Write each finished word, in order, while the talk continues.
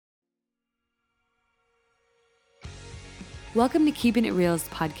Welcome to Keeping It Real's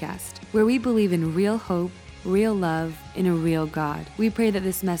podcast, where we believe in real hope, real love, and a real God. We pray that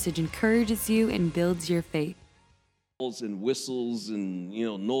this message encourages you and builds your faith. And whistles and,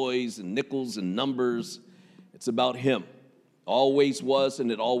 noise and nickels and numbers. It's about Him. Always was and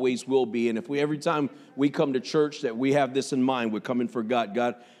it always will be. And if every time we come to church that we have this in mind, we're coming for God.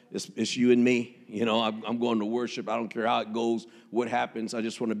 God, it's you and me. I'm going to worship. I don't care how it goes, what happens. I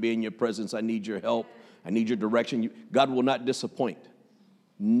just want to be in your presence. I need your help. I need your direction. God will not disappoint.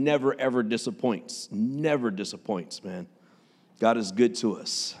 Never, ever disappoints. Never disappoints, man. God is good to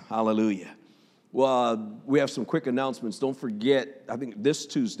us. Hallelujah. Well, we have some quick announcements. Don't forget, I think this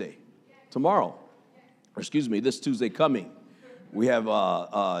Tuesday coming, we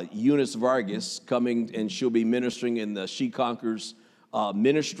have Eunice Vargas coming, and she'll be ministering in the She Conquers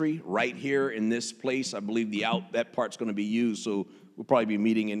ministry right here in this place. I believe that part's going to be used, so we'll probably be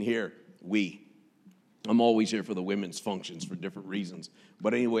meeting in here. I'm always here for the women's functions for different reasons.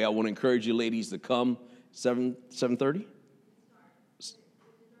 But anyway, I want to encourage you ladies to come 7:30.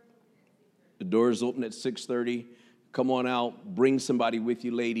 The doors open at 6:30. Come on out. Bring somebody with you,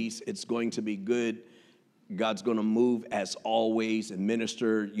 ladies. It's going to be good. God's going to move as always and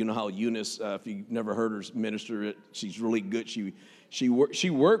minister. You know how Eunice, if you've never heard her minister, she's really good. She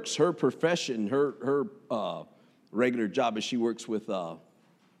works her profession, her regular job is she works with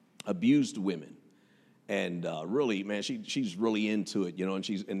abused women. And really, man, she's really into it,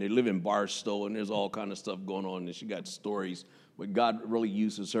 and they live in Barstow, and there's all kind of stuff going on, and she got stories. But God really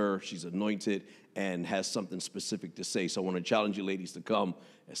uses her. She's anointed and has something specific to say. So I want to challenge you ladies to come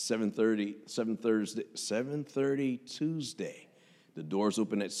at 7:30 Tuesday. The doors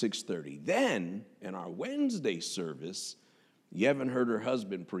open at 6:30. Then, in our Wednesday service, you haven't heard her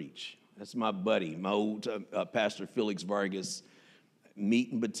husband preach. That's my buddy, my old Pastor Felix Vargas.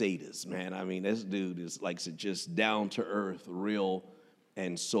 Meat and potatoes, man. I mean, this dude is like just down to earth, real.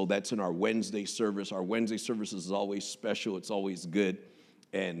 And so that's in our Wednesday service. Our Wednesday service is always special. It's always good.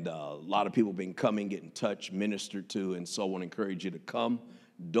 And a lot of people have been coming, getting touched, ministered to. And so I want to encourage you to come.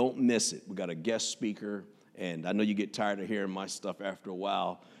 Don't miss it. We got a guest speaker. And I know you get tired of hearing my stuff after a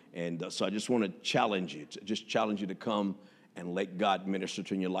while. And so I just want to challenge you to come and let God minister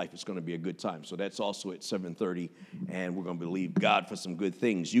to in your life. It's going to be a good time. So that's also at 7:30, and we're going to believe God for some good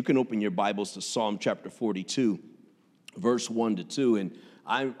things. You can open your Bibles to Psalm chapter 42, verse 1 to 2, and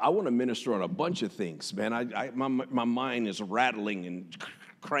I want to minister on a bunch of things, man. My mind is rattling and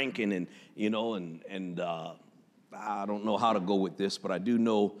cranking, and I don't know how to go with this, but I do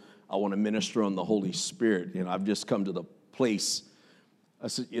know I want to minister on the Holy Spirit. I've just come to the place.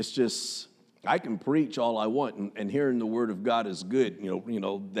 It's just. I can preach all I want, and hearing the word of God is good.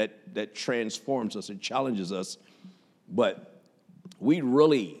 That transforms us, it challenges us. But we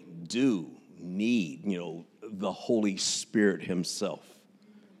really do need, the Holy Spirit Himself.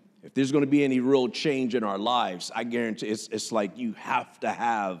 If there's going to be any real change in our lives, I guarantee it's like you have to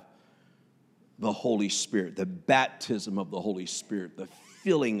have the Holy Spirit, the baptism of the Holy Spirit, the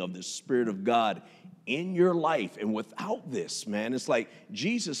filling of the Spirit of God in your life. And without this, man, it's like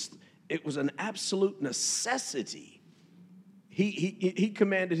Jesus. It was an absolute necessity. He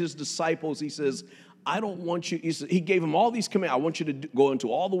commanded His disciples. He says, I don't want you. He gave them all these commands. I want you to go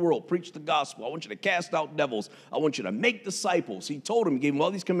into all the world, preach the gospel. I want you to cast out devils. I want you to make disciples. He told them, He gave them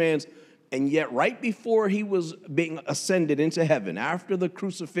all these commands. And yet right before He was being ascended into heaven, after the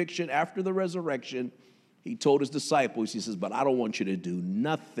crucifixion, after the resurrection, He told His disciples, He says, but I don't want you to do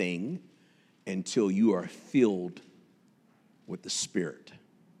nothing until you are filled with the Spirit.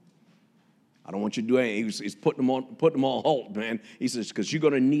 I don't want you to do anything. He's putting them on halt, man. He says, because you're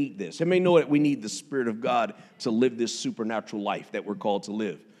going to need this. How many know that we need the Spirit of God to live this supernatural life that we're called to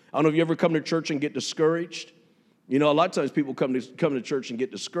live? I don't know if you ever come to church and get discouraged. A lot of times people come to church and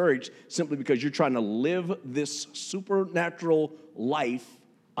get discouraged simply because you're trying to live this supernatural life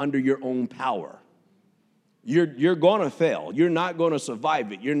under your own power. You're going to fail. You're not going to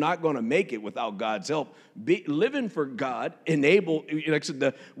survive it. You're not going to make it without God's help. Living for God,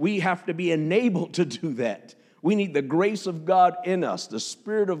 we have to be enabled to do that. We need the grace of God in us, the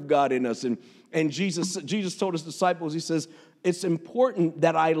Spirit of God in us. And Jesus told His disciples, He says, it's important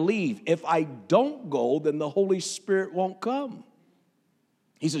that I leave. If I don't go, then the Holy Spirit won't come.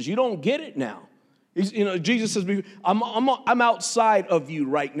 He says, you don't get it now. Jesus says, I'm outside of you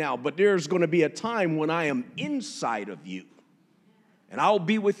right now, but there's going to be a time when I am inside of you. And I'll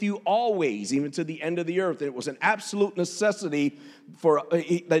be with you always, even to the end of the earth. And it was an absolute necessity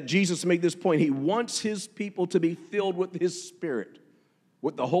that Jesus made this point. He wants His people to be filled with His Spirit,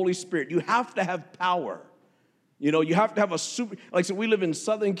 with the Holy Spirit. You have to have power. You know, you have to have a super, like I said, we live in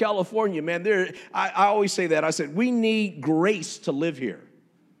Southern California, man. I always say that. I said, we need grace to live here.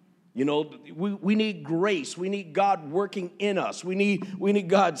 You know, we need grace. We need God working in us. We need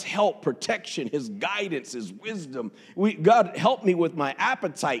God's help, protection, His guidance, His wisdom. God, help me with my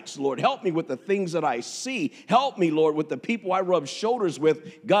appetites, Lord. Help me with the things that I see. Help me, Lord, with the people I rub shoulders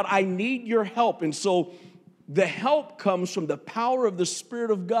with. God, I need your help. And so the help comes from the power of the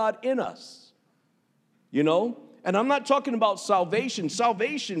Spirit of God in us. You know? And I'm not talking about salvation.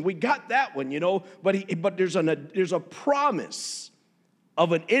 Salvation, we got that one, you know, but there's a promise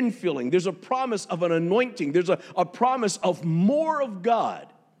of an infilling. There's a promise of an anointing. There's a promise of more of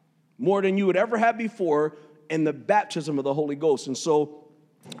God, more than you would ever have before, in the baptism of the Holy Ghost. And so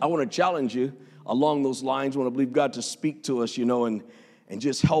I want to challenge you along those lines. I want to believe God to speak to us, you know, and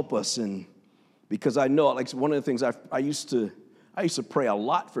just help us. And because I know, like one of the things I used to pray a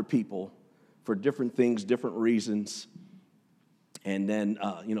lot for people for different things, different reasons. And then,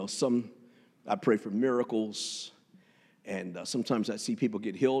 you know, I pray for miracles. And sometimes I see people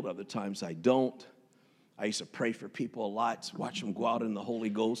get healed, other times I don't. I used to pray for people a lot, watch them go out in the Holy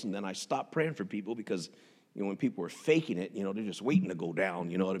Ghost, and then I stopped praying for people because, you know, when people were faking it, you know, they're just waiting to go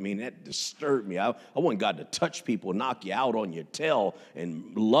down, you know what I mean? That disturbed me. I want God to touch people, knock you out on your tail,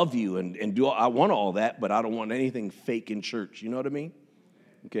 and love you, and do. I want all that, but I don't want anything fake in church, you know what I mean?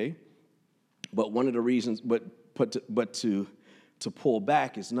 Okay? But one of the reasons, but to pull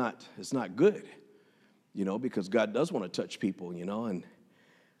back is not good. You know, because God does want to touch people, you know, and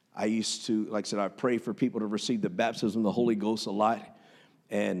I used to, like I said, I pray for people to receive the baptism of the Holy Ghost a lot,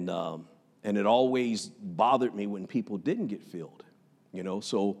 and it always bothered me when people didn't get filled, you know,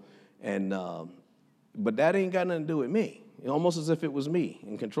 so, but that ain't got nothing to do with me, almost as if it was me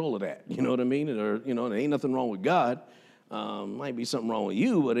in control of that, you know what I mean, or, you know, there ain't nothing wrong with God. Might be something wrong with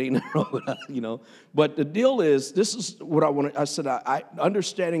you, but ain't nothing wrong with us, you know. But the deal is, this is what I said, I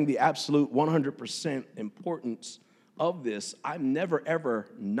understanding the absolute 100% importance of this, I'm never, ever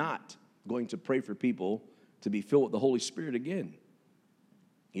not going to pray for people to be filled with the Holy Spirit again.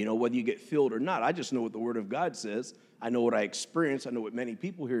 You know, whether you get filled or not, I just know what the Word of God says. I know what I experience. I know what many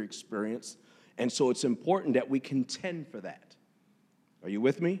people here experience. And so it's important that we contend for that. Are you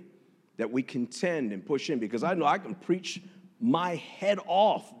with me? That we contend and push in, because I know I can preach my head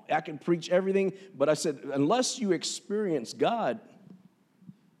off. I can preach everything, but I said, unless you experience God,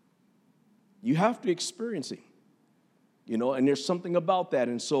 you have to experience Him, you know, and there's something about that.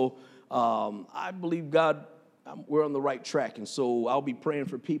 And so I believe God, we're on the right track. And so I'll be praying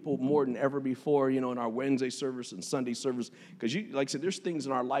for people more than ever before, you know, in our Wednesday service and Sunday service, because like I said, there's things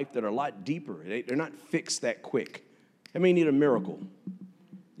in our life that are a lot deeper. They're not fixed that quick. I may need a miracle.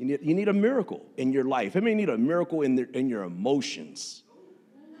 You need a miracle in your life. I mean, you need a miracle in your emotions.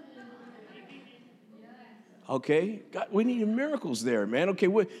 Okay? God, we need miracles there, man. Okay,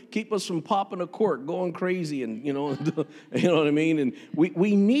 keep us from popping a cork, going crazy, and, you know, you know what I mean? And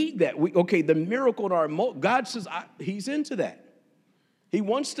we need that. The miracle in our God says He's into that. He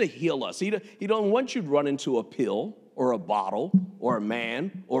wants to heal us. He don't want you to run into a pill or a bottle or a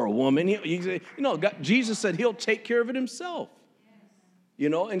man or a woman. Jesus said He'll take care of it Himself. You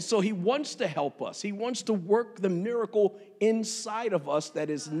know, and so He wants to help us. He wants to work the miracle inside of us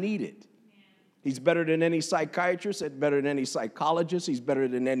that is needed. He's better than any psychiatrist, better than any psychologist. He's better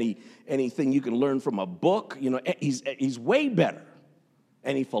than anything you can learn from a book. You know, he's way better.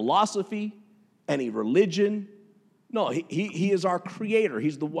 Any philosophy, any religion. No, he is our creator.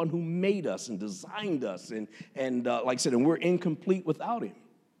 He's the one who made us and designed us. And like I said, and we're incomplete without Him.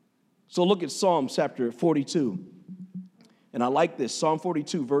 So look at Psalm chapter 42. And I like this, Psalm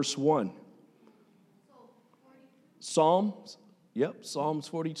 42, verse 1. Psalms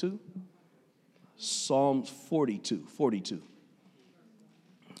 42. Psalms 42.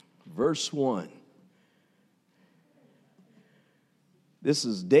 Verse 1. This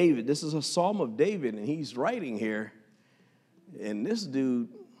is David. This is a psalm of David, and he's writing here. And this dude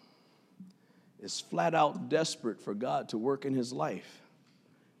is flat out desperate for God to work in his life.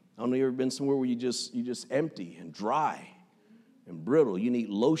 I don't know if you've ever been somewhere where you just empty and dry and brittle. You need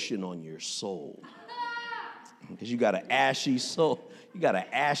lotion on your soul because you got an ashy soul. You got an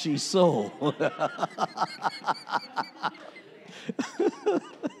ashy soul.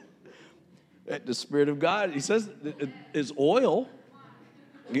 The Spirit of God, He says, is oil.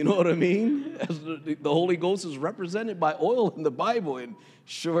 You know what I mean? As the Holy Ghost is represented by oil in the Bible, and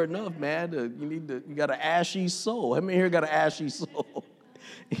sure enough, man, you got an ashy soul. How many here got an ashy soul?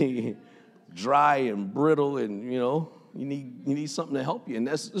 Dry and brittle, and you need something to help you, and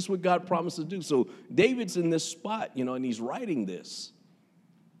that's what God promised to do. So David's in this spot, and he's writing this.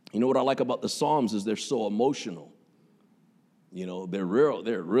 You know what I like about the Psalms is they're so emotional. You know, they're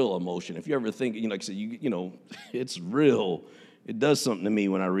real emotion. If you ever think, like I said, you know, it's real. It does something to me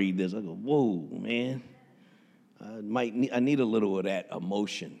when I read this. I go, whoa, man. I need a little of that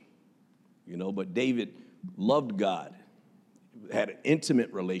emotion, you know. But David loved God, had an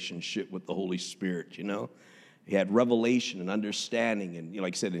intimate relationship with the Holy Spirit, you know. He had revelation and understanding, and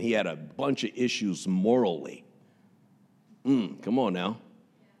like I said, and he had a bunch of issues morally. Come on now.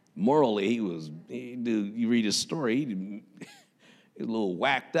 Morally, you read his story, he was a little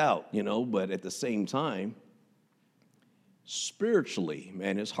whacked out, you know, but at the same time, spiritually,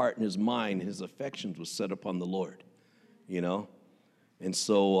 man, his heart and his mind, his affections was set upon the Lord, you know. And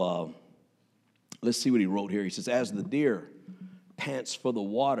so let's see what he wrote here. He says, as the deer pants for the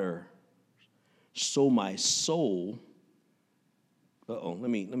water, so my soul. Let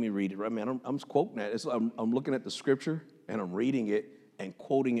me read it. Right, man, I'm quoting that. I'm looking at the scripture and I'm reading it and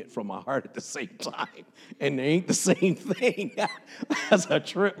quoting it from my heart at the same time. And they ain't the same thing. That's a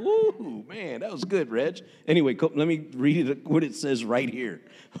trip. Ooh, man, that was good, Reg. Anyway, let me read what it says right here.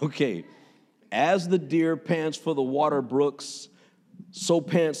 Okay. As the deer pants for the water brooks, so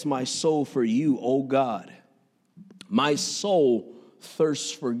pants my soul for you, O God. My soul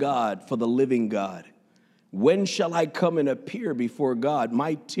thirsts for God, for the living God. When shall I come and appear before God?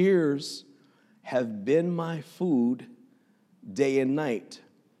 My tears have been my food day and night,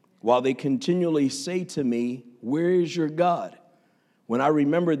 while they continually say to me, where is your God? When I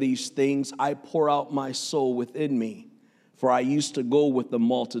remember these things, I pour out my soul within me. For I used to go with the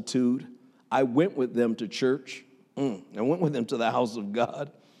multitude. I went with them to church. I went with them to the house of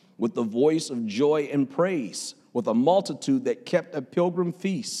God with the voice of joy and praise, with a multitude that kept a pilgrim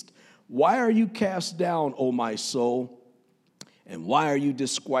feast. Why are you cast down, O my soul? And why are you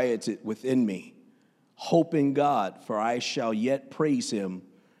disquieted within me? Hope in God, for I shall yet praise him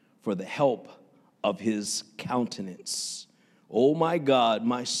for the help of his countenance. O my God,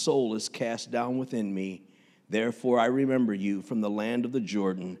 my soul is cast down within me. Therefore I remember you from the land of the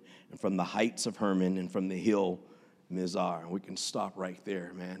Jordan, and from the heights of Hermon, and from the hill Mizar. We can stop right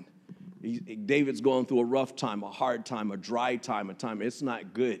there, man. David's going through a rough time, a hard time, a dry time, a time it's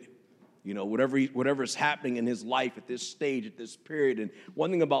not good. You know, whatever's happening in his life at this stage, at this period. And one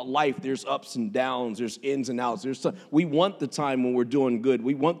thing about life, there's ups and downs, there's ins and outs. We want the time when we're doing good.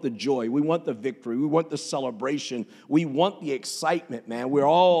 We want the joy. We want the victory. We want the celebration. We want the excitement, man. We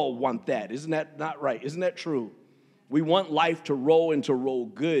all want that. Isn't that not right? Isn't that true? We want life to roll and to roll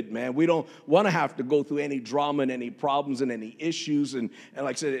good, man. We don't want to have to go through any drama and any problems and any issues. And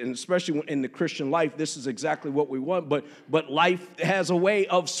like I said, and especially in the Christian life, this is exactly what we want. But life has a way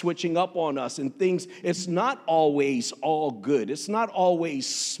of switching up on us and things. It's not always all good. It's not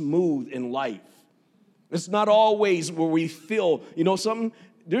always smooth in life. It's not always where we feel, you know, something.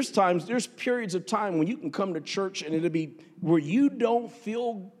 There's periods of time when you can come to church and it'll be where you don't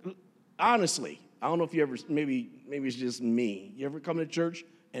feel, honestly, I don't know if you ever, maybe it's just me. You ever come to church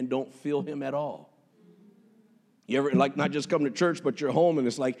and don't feel him at all? You ever, like, not just come to church, but you're home and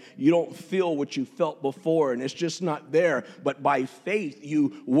it's like you don't feel what you felt before and it's just not there. But by faith,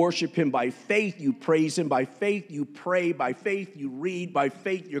 you worship him. By faith, you praise him. By faith, you pray. By faith, you read. By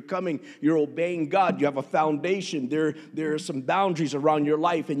faith, you're obeying God. You have a foundation. There are some boundaries around your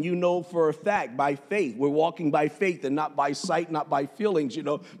life, and you know for a fact, by faith, we're walking by faith and not by sight, not by feelings, you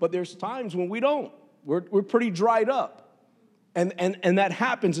know. But there's times when we don't. We're pretty dried up. And that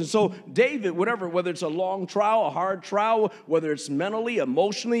happens. And so David, whether it's a long trial, a hard trial, whether it's mentally,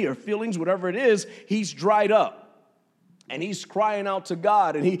 emotionally, or feelings, whatever it is, he's dried up. And he's crying out to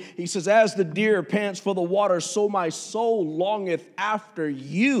God. And he says, as the deer pants for the water, so my soul longeth after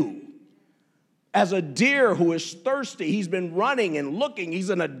you. As a deer who is thirsty, he's been running and looking. He's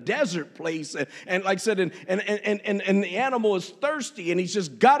in a desert place. And like I said, and the animal is thirsty, and he's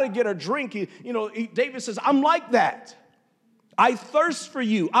just got to get a drink. David says, I'm like that. I thirst for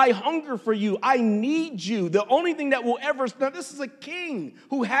you. I hunger for you. I need you. The only thing that will ever... Now, this is a king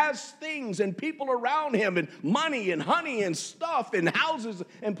who has things and people around him and money and honey and stuff and houses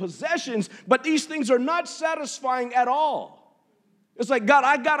and possessions, but these things are not satisfying at all. It's like, God,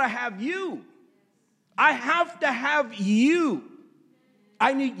 I got to have you. I have to have you.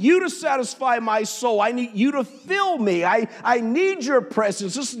 I need you to satisfy my soul. I need you to fill me. I need your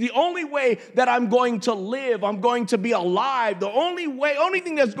presence. This is the only way that I'm going to live. I'm going to be alive. The only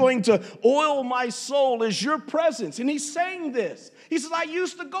thing that's going to oil my soul is your presence. And he's saying this. He says, I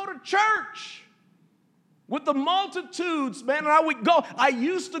used to go to church. with the multitudes, man. And I would go. I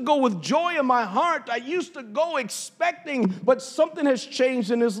used to go with joy in my heart. I used to go expecting, but something has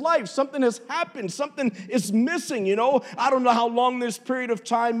changed in his life. Something has happened. Something is missing, you know. I don't know how long this period of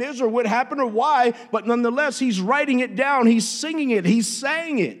time is or what happened or why, but nonetheless, he's writing it down. He's singing it. He's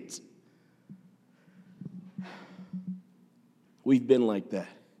saying it. We've been like that.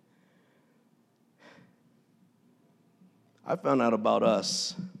 I found out about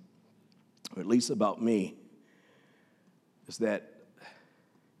us, or at least about me, is that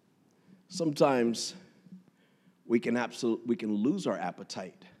sometimes we can lose our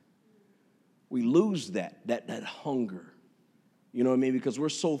appetite. We lose that hunger. You know what I mean? Because we're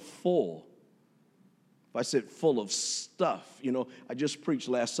so full. If I said full of stuff, you know, I just preached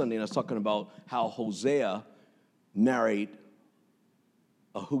last Sunday and I was talking about how Hosea married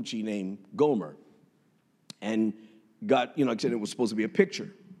a hoochie named Gomer. And God, you know, like I said, it was supposed to be a picture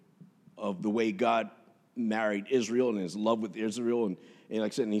of the way God married Israel and his love with Israel. And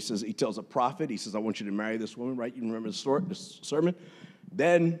like I said, and he tells a prophet, he says, I want you to marry this woman, right? You remember the story, the sermon?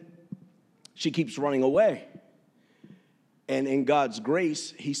 Then she keeps running away. And in God's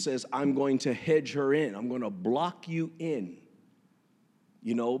grace, he says, I'm going to hedge her in. I'm going to block you in,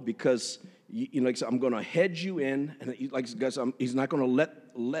 you know, because, you know, like I said, I'm going to hedge you in. And like guys, he's not going to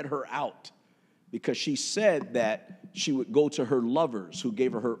let her out, because she said that she would go to her lovers who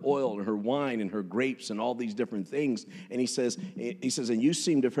gave her oil and her wine and her grapes and all these different things. And he says, and you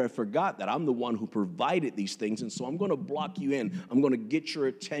seem to have forgot that I'm the one who provided these things. And so I'm going to block you in. I'm going to get your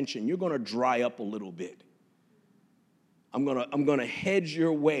attention. You're going to dry up a little bit. I'm going to hedge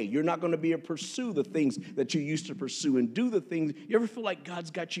your way. You're not going to be able to pursue the things that you used to pursue and do the things. You ever feel like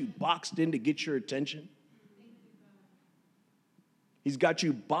God's got you boxed in to get your attention? He's got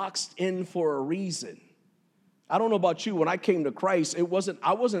you boxed in for a reason. I don't know about you. When I came to Christ, I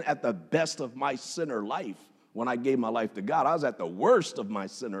wasn't at the best of my sinner life when I gave my life to God. I was at the worst of my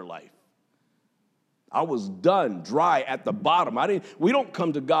sinner life. I was done, dry at the bottom. We don't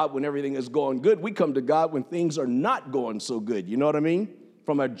come to God when everything is going good. We come to God when things are not going so good. You know what I mean?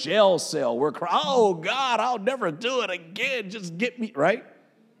 From a jail cell, we're crying, oh, God, I'll never do it again. Just get me, right?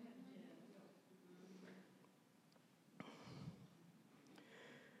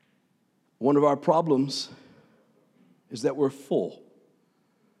 One of our problems is that we're full.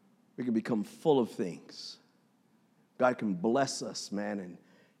 We can become full of things. God can bless us, man, and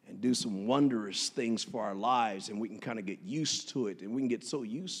do some wondrous things for our lives, and we can kind of get used to it, and we can get so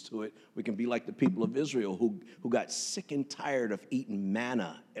used to it, we can be like the people of Israel who got sick and tired of eating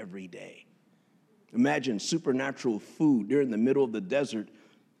manna every day. Imagine supernatural food. They're in the middle of the desert,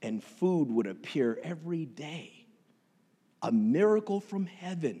 and food would appear every day. A miracle from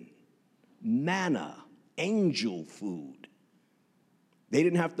heaven. Manna, angel food. They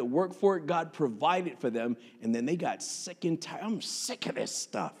didn't have to work for it. God provided for them, and then they got sick and tired. I'm sick of this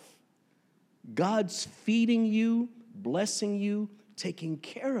stuff. God's feeding you, blessing you, taking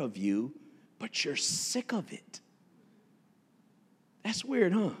care of you, but you're sick of it. That's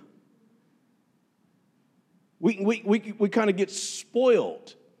weird, huh? We kind of get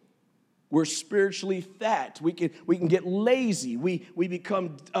spoiled. We're spiritually fat. We can get lazy. We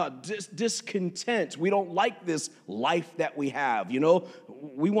become discontent. We don't like this life that we have, you know.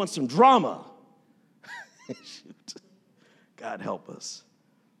 We want some drama. Shoot. God help us.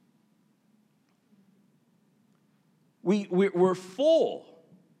 We're full.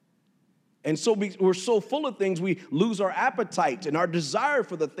 And so we're so full of things, we lose our appetite and our desire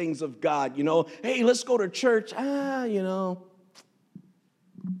for the things of God, you know. Hey, let's go to church. You know.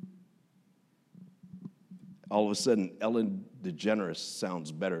 All of a sudden, Ellen DeGeneres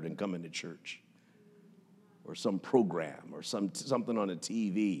sounds better than coming to church, or some program, or something on a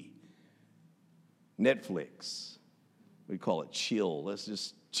TV. Netflix, we call it chill. Let's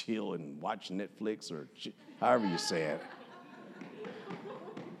just chill and watch Netflix, or however you say it.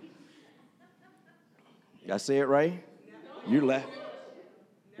 Did I say it right? You laugh.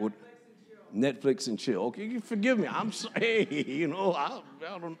 Netflix and chill. Okay, you forgive me. I'm sorry. Hey, you know, I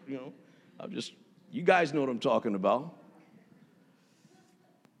don't. You know, I'm just. You guys know what I'm talking about.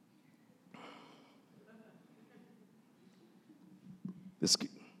 I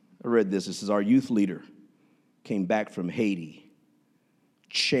read this. It says, our youth leader came back from Haiti,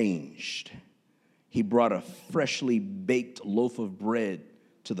 changed. He brought a freshly baked loaf of bread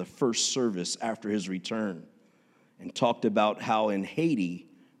to the first service after his return and talked about how in Haiti,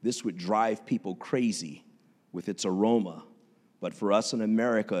 this would drive people crazy with its aroma. But for us in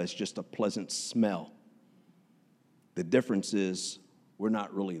America, it's just a pleasant smell. The difference is we're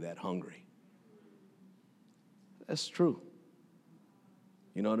not really that hungry. That's true.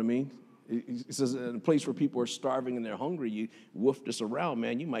 You know what I mean? He says, in a place where people are starving and they're hungry, you woof this around,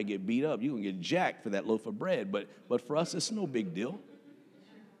 man, you might get beat up. You're going to get jacked for that loaf of bread. But for us, it's no big deal.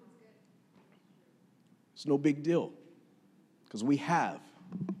 It's no big deal because we have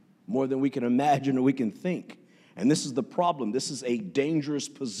more than we can imagine or we can think. And this is the problem. This is a dangerous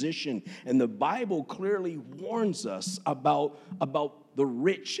position. And the Bible clearly warns us about the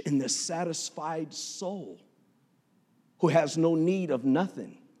rich and the satisfied soul who has no need of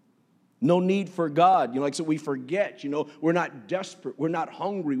nothing. No need for God. Like I said, we forget, we're not desperate. We're not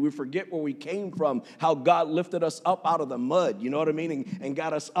hungry. We forget where we came from, how God lifted us up out of the mud, you know what I mean? And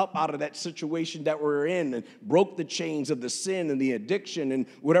got us up out of that situation that we're in and broke the chains of the sin and the addiction and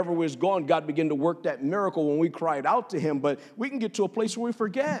whatever was going. God began to work that miracle when we cried out to him. But we can get to a place where we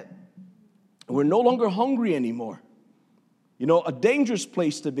forget. We're no longer hungry anymore. A dangerous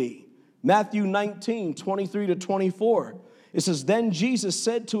place to be. Matthew 19, 23 to 24. It says, then Jesus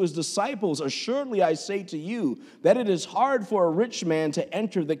said to his disciples, assuredly I say to you that it is hard for a rich man to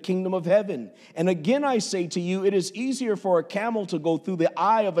enter the kingdom of heaven. And again I say to you, it is easier for a camel to go through the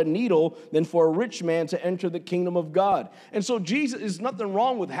eye of a needle than for a rich man to enter the kingdom of God. And so Jesus, is nothing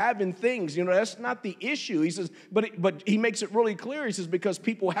wrong with having things. That's not the issue. He says, but he makes it really clear. He says, because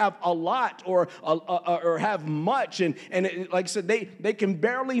people have a lot or have much. And like I said, they can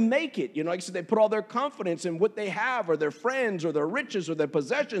barely make it. Like I said, they put all their confidence in what they have or their friends or their riches or their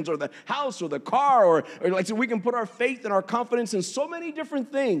possessions or the house or the car or like I said, we can put our faith and our confidence in so many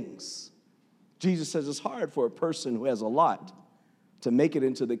different things. Jesus says it's hard for a person who has a lot to make it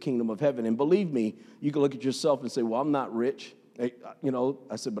into the kingdom of heaven. And believe me, you can look at yourself and say, well, I'm not rich. I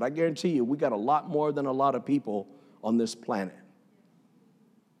said, but I guarantee you, we got a lot more than a lot of people on this planet.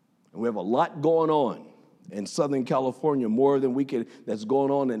 And we have a lot going on in Southern California, more than that's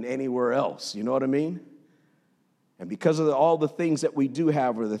going on in anywhere else. You know what I mean? And because of all the things that we do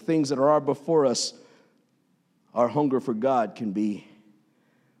have or the things that are before us, our hunger for God can be,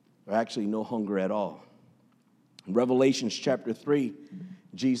 or actually no hunger at all. In Revelation chapter 3,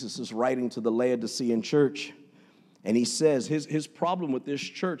 Jesus is writing to the Laodicean church. And he says, his problem with this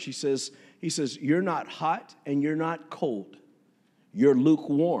church, he says, you're not hot and you're not cold. You're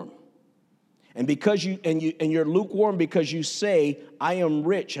lukewarm. And because you're lukewarm because you say, I am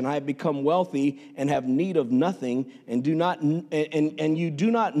rich and I have become wealthy and have need of nothing, and you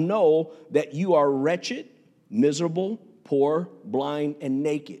do not know that you are wretched, miserable, poor, blind, and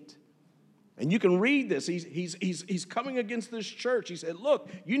naked. And you can read this. He's coming against this church. He said, look,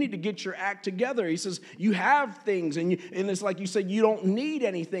 you need to get your act together. He says, you have things, and it's like you said, you don't need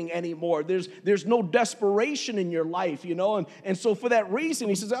anything anymore. There's no desperation in your life, And so for that reason,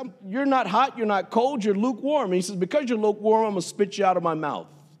 he says, you're not hot, you're not cold, you're lukewarm. And he says, because you're lukewarm, I'm going to spit you out of my mouth.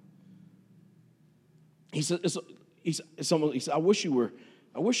 He said, I wish you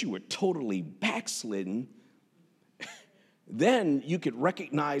were totally backslidden. Then you could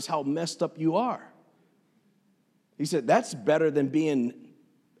recognize how messed up you are. He said, that's better than being,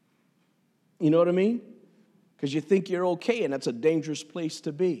 you know what I mean? Because you think you're okay, and that's a dangerous place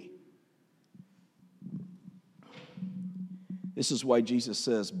to be. This is why Jesus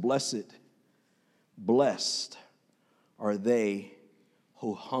says, blessed are they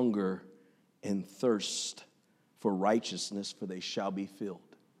who hunger and thirst for righteousness, for they shall be filled.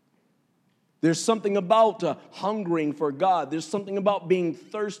 There's something about hungering for God. There's something about being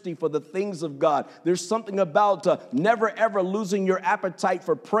thirsty for the things of God. There's something about never, ever losing your appetite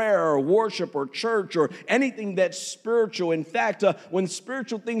for prayer or worship or church or anything that's spiritual. In fact, when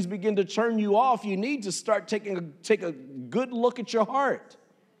spiritual things begin to turn you off, you need to start take a good look at your heart.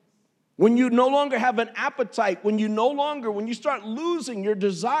 When you no longer have an appetite, when you start losing your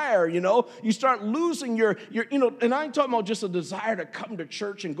desire, you start losing your, and I ain't talking about just a desire to come to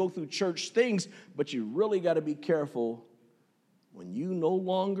church and go through church things, but you really got to be careful when you no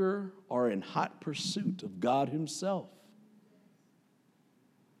longer are in hot pursuit of God himself.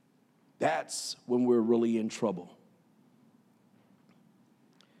 That's when we're really in trouble.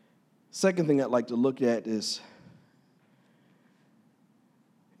 Second thing I'd like to look at is,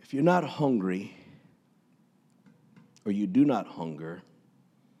 if you're not hungry or you do not hunger,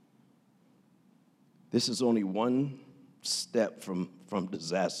 this is only one step from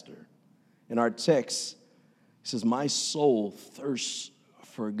disaster. In our text, it says, my soul thirsts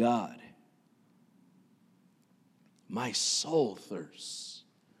for God. My soul thirsts.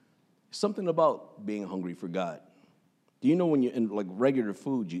 Something about being hungry for God. Do you know when you're in like regular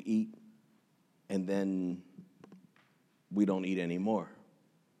food, you eat and then we don't eat anymore?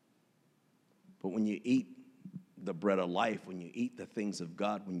 But when you eat the bread of life, when you eat the things of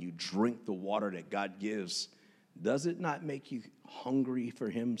God, when you drink the water that God gives, does it not make you hungry for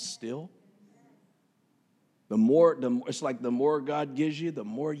him still? It's like the more God gives you, the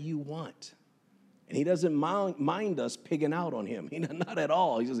more you want. And he doesn't mind us pigging out on him. Not at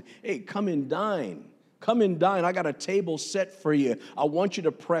all. He says, hey, come and dine. Come and dine. I got a table set for you. I want you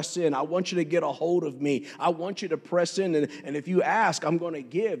to press in. I want you to get a hold of me. I want you to press in. And if you ask, I'm going to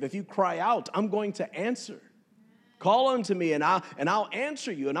give. If you cry out, I'm going to answer. Call unto me, and I'll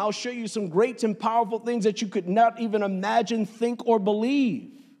answer you, and I'll show you some great and powerful things that you could not even imagine, think, or believe.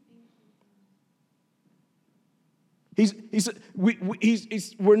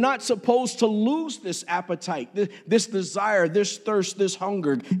 We're not supposed to lose this appetite, this desire, this thirst, this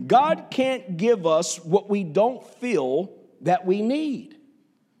hunger. God can't give us what we don't feel that we need.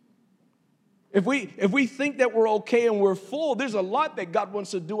 If we think that we're okay and we're full, there's a lot that God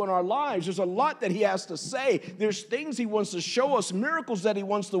wants to do in our lives. There's a lot that he has to say. There's things he wants to show us, miracles that he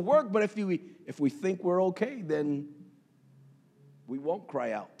wants to work. But if we think we're okay, then we won't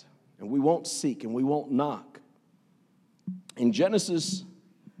cry out, and we won't seek, and we won't knock. In Genesis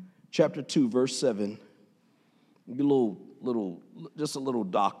chapter 2, verse 7, just a little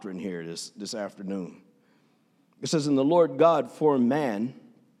doctrine here this afternoon. It says, and the Lord God formed man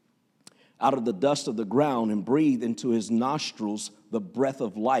out of the dust of the ground and breathed into his nostrils the breath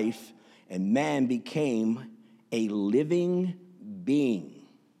of life, and man became a living being.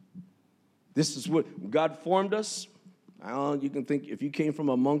 This is what God formed us. You can think if you came from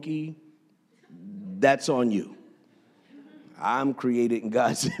a monkey, that's on you. I'm created in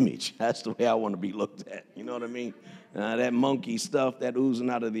God's image. That's the way I want to be looked at. You know what I mean? That monkey stuff, that oozing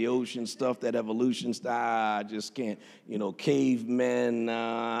out of the ocean stuff, that evolution stuff, I just can't. Cavemen,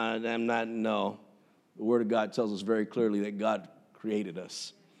 I'm not, no. The Word of God tells us very clearly that God created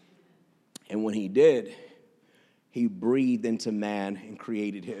us. And when he did, he breathed into man and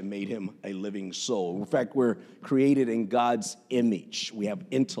created him and made him a living soul. In fact, we're created in God's image. We have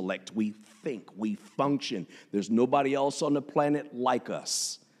intellect. We think. We function. There's nobody else on the planet like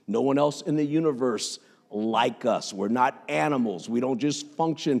us. No one else in the universe like us. We're not animals. We don't just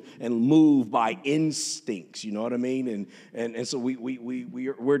function and move by instincts. You know what I mean? And so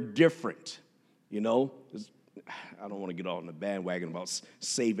we're different. I don't want to get on the bandwagon about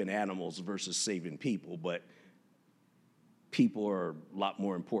saving animals versus saving people, but people are a lot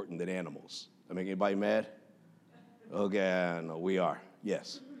more important than animals. I mean, anybody mad? Okay, no, we are.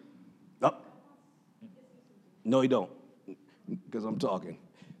 Yes. Oh. No, you don't, because I'm talking.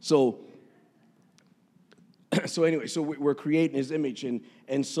 So anyway, so we're creating his image,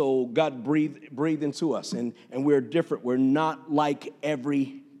 and so God breathed into us, and we're different. We're not like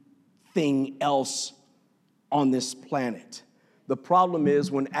everything else on this planet. The problem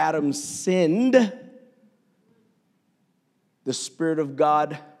is when Adam sinned, the Spirit of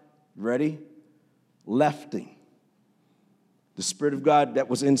God, ready, left him. The Spirit of God that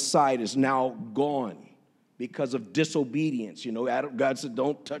was inside is now gone because of disobedience. God said,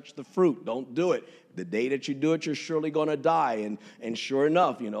 don't touch the fruit. Don't do it. The day that you do it, you're surely going to die. And sure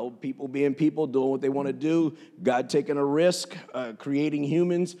enough, people being people, doing what they want to do, God taking a risk, creating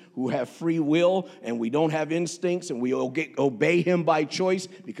humans who have free will, and we don't have instincts, and we obey him by choice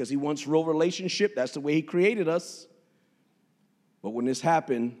because he wants real relationship. That's the way he created us. But when this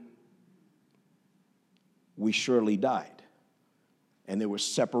happened, we surely died. And there was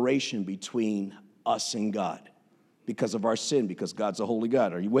separation between us and God because of our sin, because God's a holy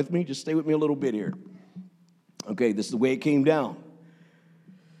God. Are you with me? Just stay with me a little bit here. Okay, this is the way it came down.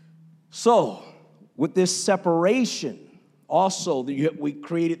 So, with this separation, also, we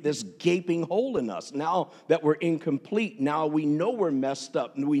created this gaping hole in us. Now that we're incomplete, now we know we're messed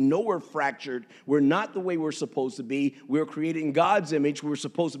up, and we know we're fractured. We're not the way we're supposed to be. We're created in God's image. We're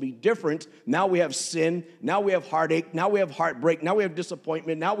supposed to be different. Now we have sin. Now we have heartache. Now we have heartbreak. Now we have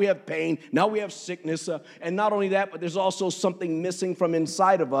disappointment. Now we have pain. Now we have sickness. And not only that, but there's also something missing from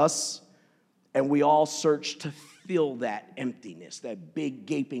inside of us, and we all search to fill that emptiness, that big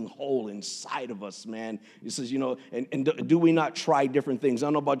gaping hole inside of us, man. It says, and do we not try different things? I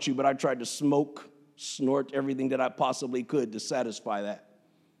don't know about you, but I tried to smoke, snort everything that I possibly could to satisfy that.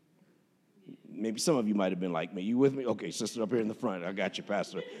 Maybe some of you might have been like me. You with me? Okay, sister up here in the front. I got you,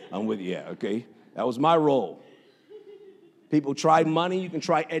 Pastor. I'm with you. Yeah, okay. That was my role. People try money, you can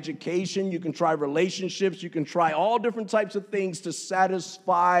try education, you can try relationships, you can try all different types of things to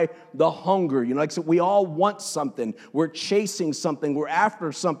satisfy the hunger. Like I said, we all want something. We're chasing something. We're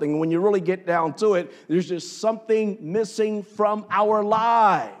after something. When you really get down to it, there's just something missing from our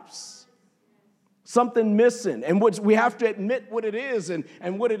lives. Something missing. And we have to admit what it is. And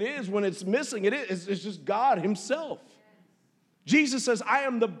what it is when it's missing, it's just God himself. Jesus says, I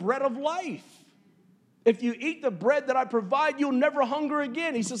am the bread of life. If you eat the bread that I provide, you'll never hunger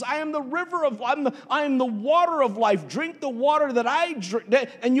again. He says, I am the river of life. I am the water of life. Drink the water that I drink,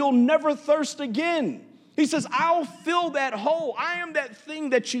 and you'll never thirst again. He says, I'll fill that hole. I am that thing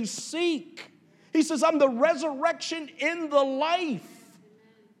that you seek. He says, I'm the resurrection in the life.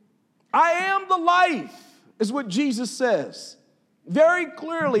 I am the life, is what Jesus says. Very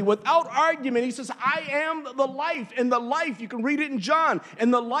clearly, without argument, he says, I am the life. And the life, you can read it in John,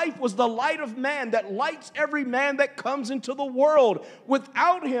 and the life was the light of man that lights every man that comes into the world.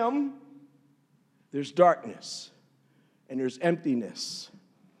 Without him, there's darkness, and there's emptiness,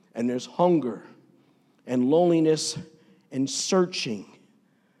 and there's hunger, and loneliness, and searching.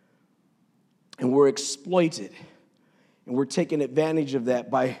 And we're exploited, and we're taken advantage of that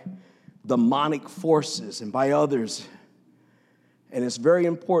by demonic forces and by others. And it's very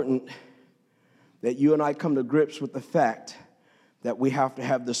important that you and I come to grips with the fact that we have to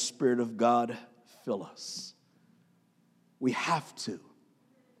have the Spirit of God fill us. We have to.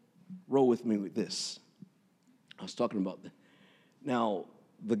 Roll with me with this. I was talking about now,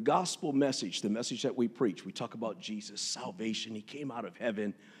 the gospel message, the message that we preach, we talk about Jesus' salvation. He came out of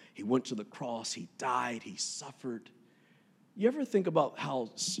heaven. He went to the cross. He died. He suffered. You ever think about how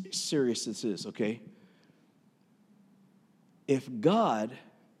serious this is, okay? If God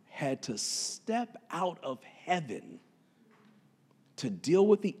had to step out of heaven to deal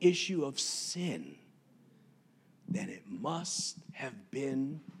with the issue of sin, then it must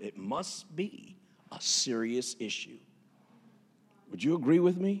be a serious issue. Would you agree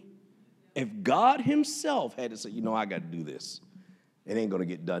with me? If God himself had to say, I got to do this, it ain't going to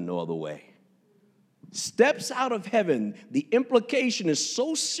get done no other way. Steps out of heaven, the implication is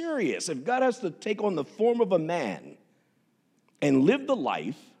so serious. If God has to take on the form of a man and live the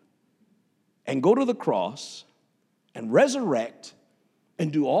life and go to the cross and resurrect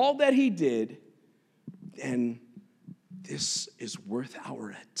and do all that he did, then this is worth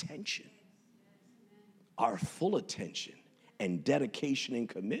our attention, our full attention and dedication and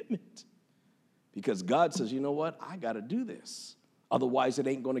commitment. Because God says, you know what? I got to do this. Otherwise, it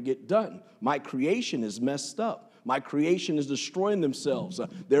ain't going to get done. My creation is messed up. My creation is destroying themselves.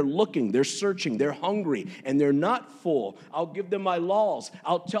 They're looking, they're searching, they're hungry, and they're not full. I'll give them my laws.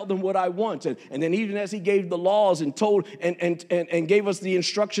 I'll tell them what I want. And then even as he gave the laws and told and gave us the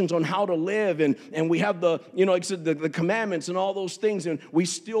instructions on how to live, and we have the commandments and all those things, and we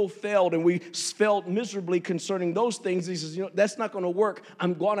still failed, and we failed miserably concerning those things. He says, that's not going to work.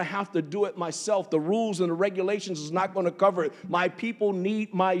 I'm going to have to do it myself. The rules and the regulations is not going to cover it. My people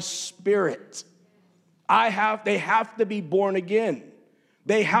need my Spirit. They have to be born again.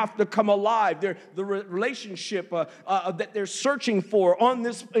 They have to come alive. The relationship that they're searching for on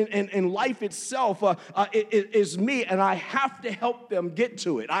this in life itself is me, and I have to help them get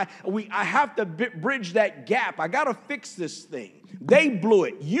to it. I have to bridge that gap. I got to fix this thing. They blew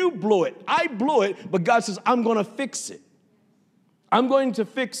it. You blew it. I blew it. But God says, I'm going to fix it. I'm going to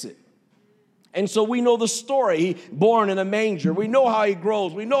fix it. And so we know the story. He born in a manger. We know how he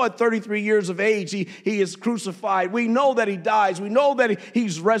grows. We know at 33 years of age, he is crucified. We know that he dies. We know that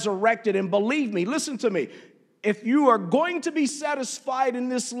he's resurrected. And believe me, listen to me. If you are going to be satisfied in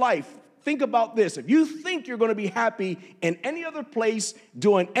this life, think about this. If you think you're going to be happy in any other place,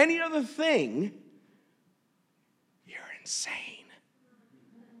 doing any other thing, you're insane.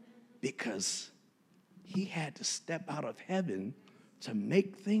 Because he had to step out of heaven to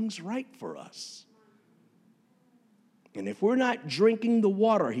make things right for us. And if we're not drinking the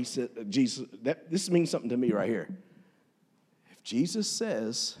water, he said, Jesus, this means something to me right here. If Jesus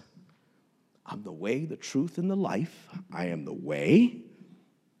says, I'm the way, the truth, and the life, I am the way,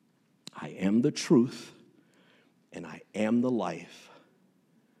 I am the truth, and I am the life,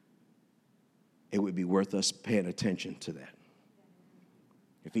 it would be worth us paying attention to that.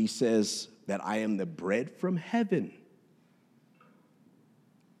 If he says that I am the bread from heaven,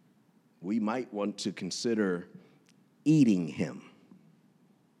 we might want to consider eating him,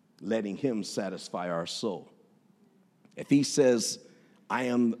 letting him satisfy our soul. If he says, I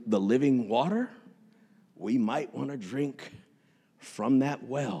am the living water, we might want to drink from that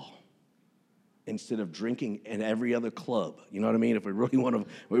well instead of drinking in every other club. You know what I mean? If we really want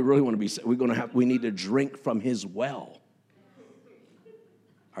to be, we need to drink from his well.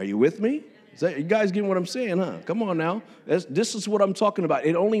 Are you with me? You guys getting what I'm saying, huh? Come on now. This is what I'm talking about.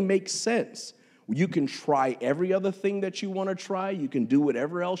 It only makes sense. You can try every other thing that you want to try. You can do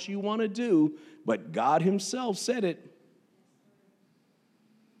whatever else you want to do. But God himself said it.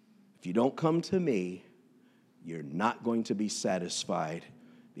 If you don't come to me, you're not going to be satisfied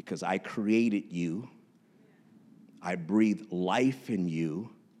because I created you. I breathed life in you.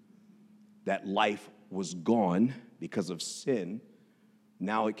 That life was gone because of sin,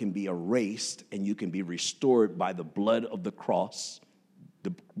 now it can be erased and you can be restored by the blood of the cross,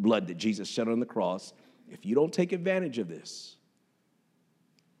 the blood that Jesus shed on the cross. If you don't take advantage of this,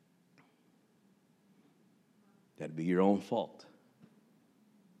 that'd be your own fault.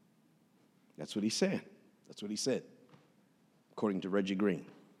 That's what he's saying. That's what he said, according to Reggie Green.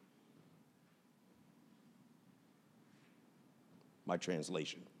 My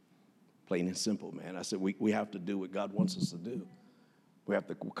translation. Plain and simple, man. I said we have to do what God wants us to do. We have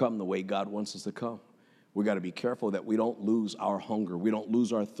to come the way God wants us to come. We got to be careful that we don't lose our hunger. We don't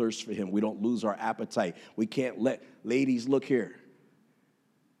lose our thirst for him. We don't lose our appetite. We can't let, ladies, look here.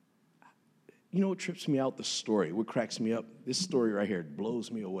 You know what trips me out? The story. What cracks me up? This story right here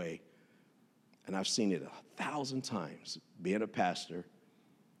blows me away. And I've seen it 1,000 times being a pastor.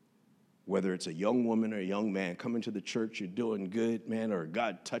 Whether it's a young woman or a young man coming to the church, you're doing good, man, or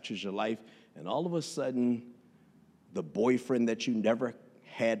God touches your life, and all of a sudden, the boyfriend that you never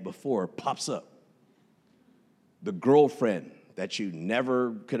had before pops up. The girlfriend that you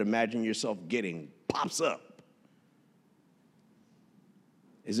never could imagine yourself getting pops up.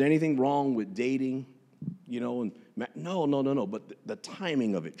 Is there anything wrong with dating? No. But the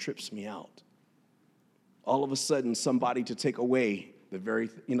timing of it trips me out. All of a sudden, somebody to take away the very,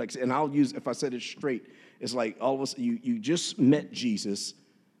 and I'll use, if I said it straight, it's like all of a sudden you just met Jesus,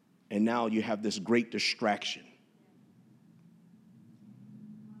 and now you have this great distraction.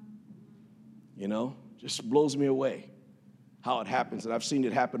 Just blows me away how it happens. And I've seen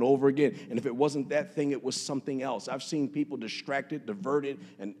it happen over again. And if it wasn't that thing, it was something else. I've seen people distracted, diverted,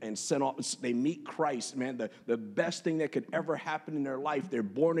 and sent off. They meet Christ, man. The best thing that could ever happen in their life. They're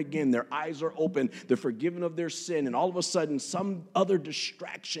born again. Their eyes are open. They're forgiven of their sin. And all of a sudden, some other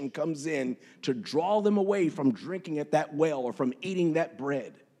distraction comes in to draw them away from drinking at that well or from eating that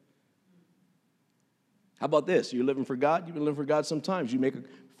bread. How about this? You're living for God? You've been living for God sometimes. You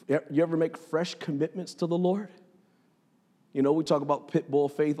ever make fresh commitments to the Lord? We talk about pit bull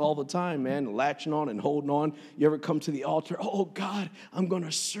faith all the time, man, latching on and holding on. You ever come to the altar? Oh, God, I'm going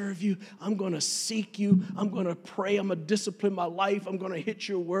to serve you. I'm going to seek you. I'm going to pray. I'm going to discipline my life. I'm going to hit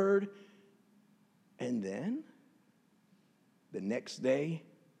your word. And then the next day,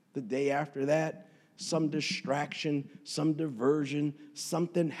 the day after that, some distraction, some diversion,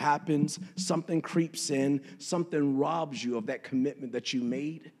 something happens, something creeps in, something robs you of that commitment that you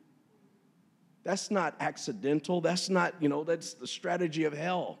made. That's not accidental. That's not, that's the strategy of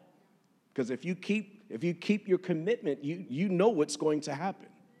hell. Because if you keep your commitment, you know what's going to happen.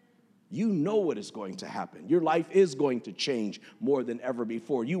 You know what is going to happen. Your life is going to change more than ever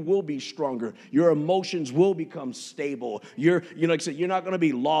before. You will be stronger. Your emotions will become stable. Like I said, you're not going to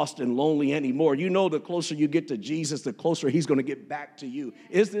be lost and lonely anymore. The closer you get to Jesus, the closer he's going to get back to you.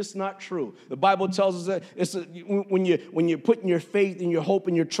 Is this not true? The Bible tells us that when you're putting your faith and your hope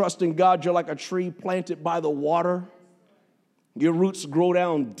and your trust in God, you're like a tree planted by the water. Your roots grow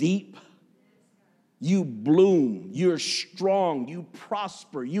down deep. You bloom, you're strong, you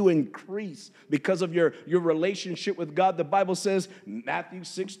prosper, you increase because of your relationship with God. The Bible says, Matthew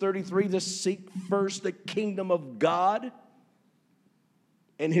 6:33, to seek first the kingdom of God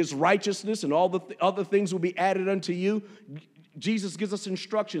and his righteousness, and all the other things will be added unto you. Jesus gives us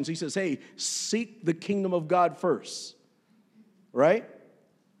instructions. He says, hey, seek the kingdom of God first, right?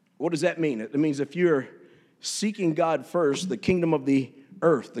 What does that mean? It means if you're seeking God first, the kingdom of the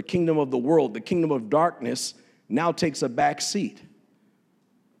earth, the kingdom of the world, the kingdom of darkness now takes a back seat.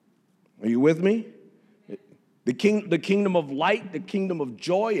 Are you with me? The kingdom of light, the kingdom of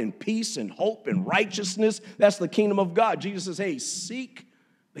joy and peace and hope and righteousness, that's the kingdom of God. Jesus says, hey, seek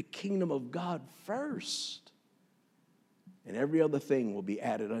the kingdom of God first, and every other thing will be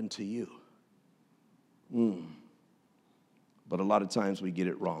added unto you. But a lot of times we get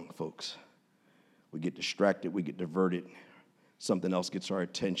it wrong, folks. We get distracted, we get diverted. Something else gets our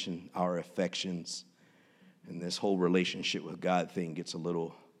attention, our affections, and this whole relationship with God thing gets a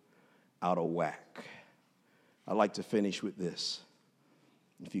little out of whack. I'd like to finish with this.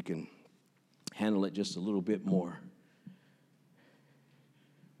 If you can handle it just a little bit more.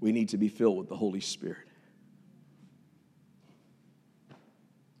 We need to be filled with the Holy Spirit.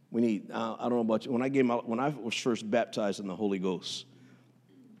 We need, I don't know about you, when I was first baptized in the Holy Ghost,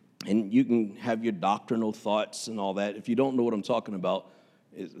 and you can have your doctrinal thoughts and all that. If you don't know what I'm talking about,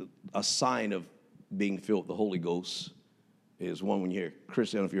 a sign of being filled with the Holy Ghost is one when you hear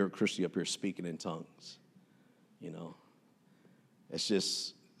Christy, I don't know if you heard Christy up here speaking in tongues.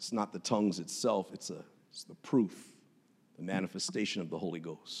 It's not the tongues itself, it's the proof, the manifestation of the Holy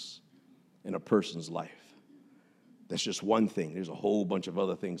Ghost in a person's life. That's just one thing. There's a whole bunch of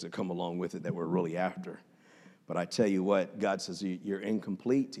other things that come along with it that we're really after. But I tell you what, God says you're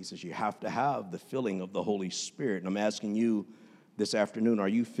incomplete. He says you have to have the filling of the Holy Spirit. And I'm asking you this afternoon, are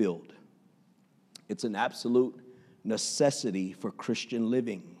you filled? It's an absolute necessity for Christian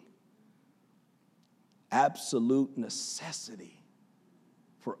living. Absolute necessity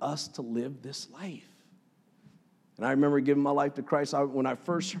for us to live this life. And I remember giving my life to Christ. When I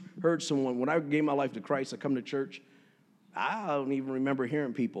first heard someone, when I gave my life to Christ, I come to church, I don't even remember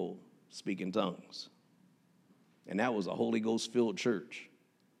hearing people speak in tongues. And that was a Holy Ghost-filled church.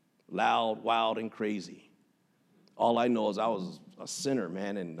 Loud, wild, and crazy. All I know is I was a sinner,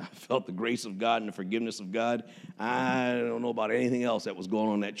 man, and I felt the grace of God and the forgiveness of God. I don't know about anything else that was going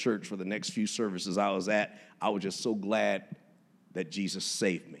on in that church for the next few services I was at. I was just so glad that Jesus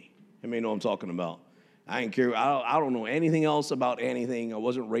saved me. How many know what I'm talking about? I didn't care. I don't know anything else about anything. I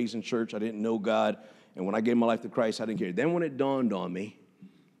wasn't raised in church. I didn't know God. And when I gave my life to Christ, I didn't care. Then when it dawned on me,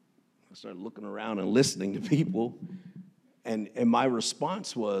 I started looking around and listening to people. And my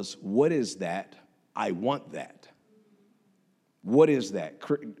response was, what is that? I want that. What is that?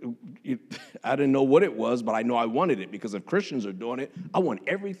 I didn't know what it was, but I know I wanted it, because if Christians are doing it, I want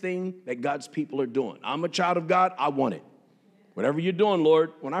everything that God's people are doing. I'm a child of God. I want it. Whatever you're doing,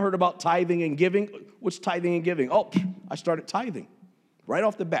 Lord. When I heard about tithing and giving, what's tithing and giving? Oh, I started tithing right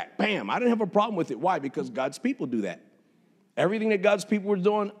off the bat. Bam. I didn't have a problem with it. Why? Because God's people do that. Everything that God's people were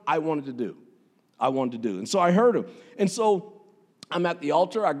doing, I wanted to do. And so I heard him. And so I'm at the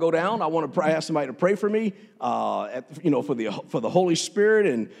altar. I go down. I want to pray. I ask somebody to pray for me, for the Holy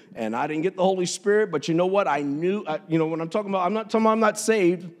Spirit. And I didn't get the Holy Spirit. But you know what? I knew, when I'm talking about, I'm not talking about I'm not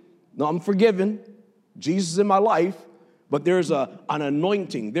saved. No, I'm forgiven. Jesus is in my life. But there's an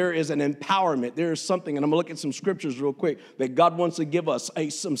anointing. There is an empowerment. There is something, and I'm going to look at some scriptures real quick, that God wants to give us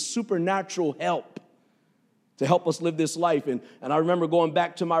some supernatural help to help us live this life. And I remember going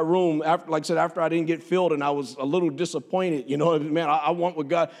back to my room, after I didn't get filled, and I was a little disappointed. Man, I want what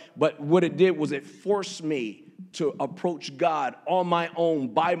God, but what it did was it forced me to approach God on my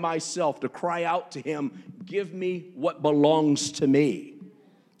own, by myself, to cry out to him, give me what belongs to me.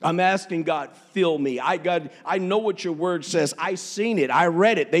 I'm asking God, fill me. God, I know what your word says. I seen it. I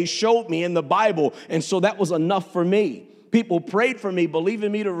read it. They showed me in the Bible. And so that was enough for me. People prayed for me,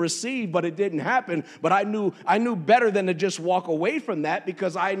 believing me to receive, but it didn't happen. But I knew better than to just walk away from that,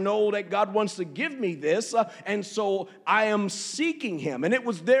 because I know that God wants to give me this. And so I am seeking him. And it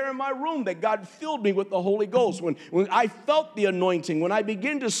was there in my room that God filled me with the Holy Ghost. When I felt the anointing, when I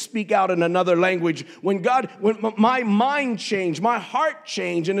began to speak out in another language, when my mind changed, my heart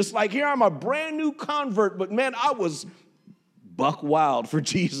changed. And it's like, here I'm a brand new convert. But man, I was buck wild for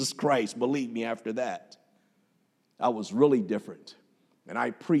Jesus Christ. Believe me, after that. I was really different. And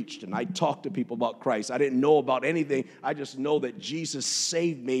I preached and I talked to people about Christ. I didn't know about anything. I just know that Jesus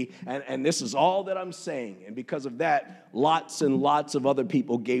saved me. And this is all that I'm saying. And because of that, lots and lots of other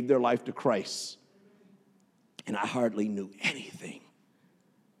people gave their life to Christ. And I hardly knew anything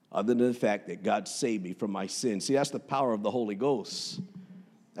other than the fact that God saved me from my sins. See, that's the power of the Holy Ghost.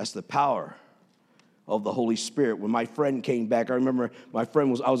 That's the power of the Holy Spirit. When my friend came back, I remember I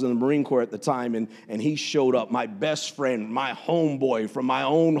was in the Marine Corps at the time, and he showed up, my best friend, my homeboy from my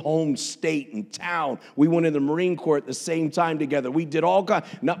own home state and town. We went in the Marine Corps at the same time together. We did all kinds,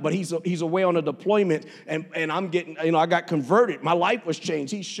 but he's away on a deployment, and I'm getting, I got converted. My life was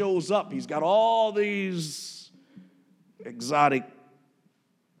changed. He shows up. He's got all these exotic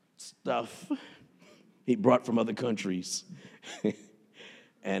stuff he brought from other countries.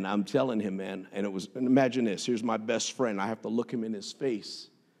 And I'm telling him, man, and imagine this, here's my best friend. I have to look him in his face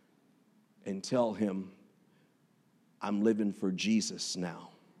and tell him, I'm living for Jesus now.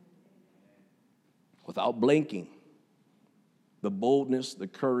 Without blinking, the boldness, the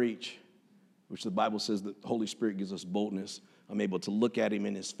courage, which the Bible says that the Holy Spirit gives us boldness. I'm able to look at him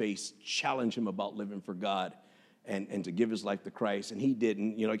in his face, challenge him about living for God, and to give his life to Christ. And he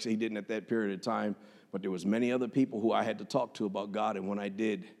didn't, like I said, he didn't at that period of time. But there was many other people who I had to talk to about God, and when I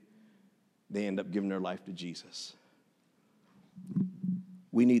did, they end up giving their life to Jesus.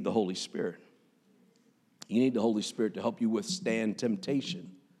 We need the Holy Spirit. You need the Holy Spirit to help you withstand temptation.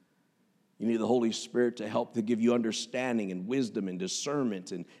 You need the Holy Spirit to help to give you understanding and wisdom and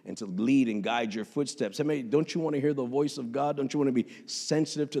discernment and to lead and guide your footsteps. I mean, don't you want to hear the voice of God? Don't you want to be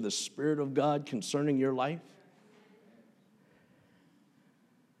sensitive to the Spirit of God concerning your life?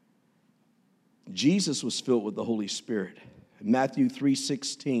 Jesus was filled with the Holy Spirit. Matthew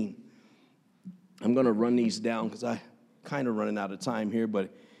 3:16. I'm going to run these down because I'm kind of running out of time here,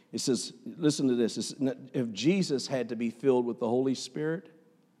 but it says, listen to this. If Jesus had to be filled with the Holy Spirit,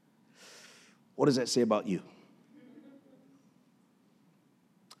 what does that say about you?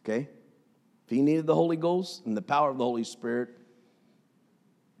 Okay? If he needed the Holy Ghost and the power of the Holy Spirit,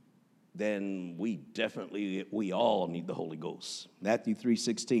 then we all need the Holy Ghost. Matthew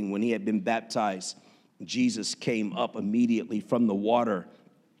 3:16, when he had been baptized, Jesus came up immediately from the water,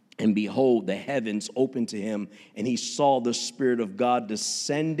 and behold, the heavens opened to him, and he saw the Spirit of God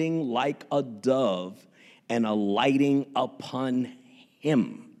descending like a dove and alighting upon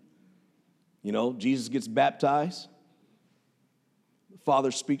him. You know, Jesus gets baptized. The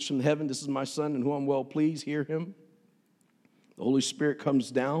Father speaks from heaven, this is my Son in whom I'm well pleased, hear him. The Holy Spirit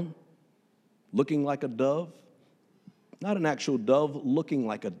comes down, looking like a dove, not an actual dove, looking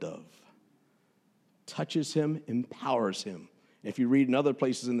like a dove, touches him, empowers him. If you read in other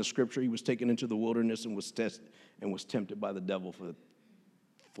places in the scripture, he was taken into the wilderness and was tested and was tempted by the devil for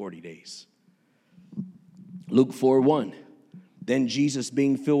 40 days. Luke 4:1, then Jesus,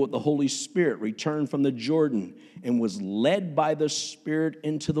 being filled with the Holy Spirit, returned from the Jordan and was led by the Spirit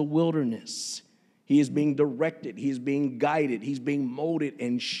into the wilderness. He is being directed, he is being guided, he's being molded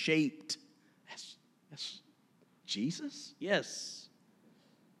and shaped. That's Jesus? Yes.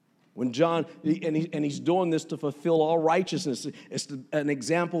 When John, and he's doing this to fulfill all righteousness. It's an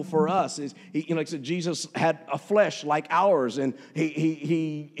example for us. Like I said, Jesus had a flesh like ours, and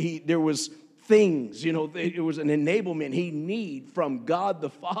there was things, it was an enablement he need from God the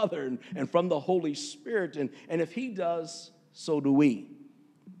Father and from the Holy Spirit. And if he does, so do we.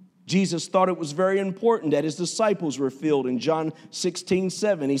 Jesus thought it was very important that his disciples were filled. In John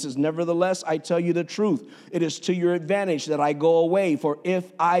 16:7, he says, nevertheless, I tell you the truth. It is to your advantage that I go away. For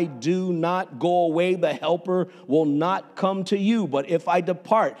if I do not go away, the Helper will not come to you. But if I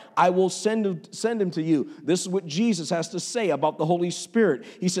depart, I will send him to you. This is what Jesus has to say about the Holy Spirit.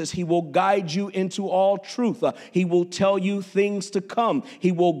 He says, he will guide you into all truth. He will tell you things to come.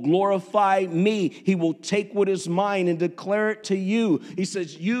 He will glorify me. He will take what is mine and declare it to you. He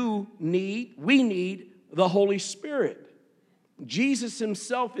says, we need the Holy Spirit. Jesus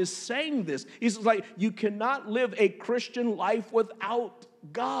himself is saying this. He's like, you cannot live a Christian life without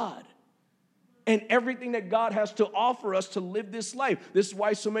God and everything that God has to offer us to live this life. This is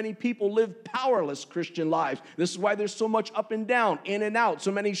why so many people live powerless Christian lives. This is why there's so much up and down, in and out,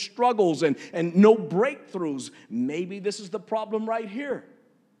 so many struggles and no breakthroughs. Maybe this is the problem right here.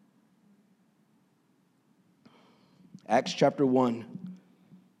 Acts chapter 1.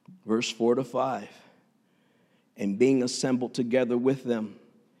 Verse 4-5, and being assembled together with them,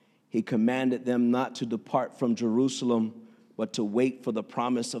 he commanded them not to depart from Jerusalem, but to wait for the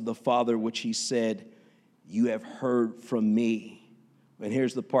promise of the Father, which he said, you have heard from me. And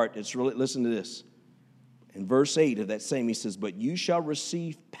here's the part that's really, listen to this. In verse 8 of that same, he says, but you shall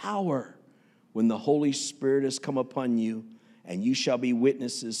receive power when the Holy Spirit has come upon you, and you shall be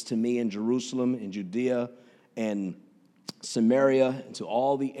witnesses to me in Jerusalem, in Judea, and Samaria, and to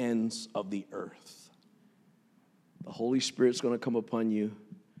all the ends of the earth. The Holy Spirit's going to come upon you,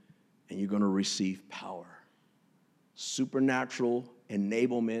 and you're going to receive power. Supernatural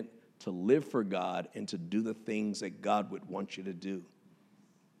enablement to live for God and to do the things that God would want you to do.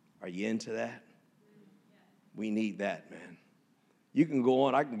 Are you into that? We need that, man. You can go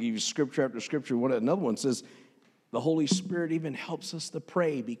on. I can give you scripture after scripture. Another one says the Holy Spirit even helps us to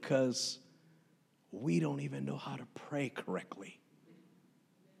pray because we don't even know how to pray correctly.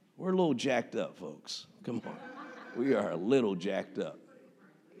 We're a little jacked up, folks. Come on. We are a little jacked up.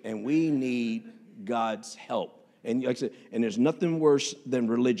 And we need God's help. And like I said, and there's nothing worse than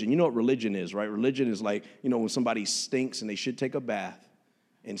religion. You know what religion is, right? Religion is like, when somebody stinks and they should take a bath,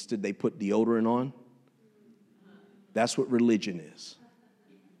 instead they put deodorant on. That's what religion is.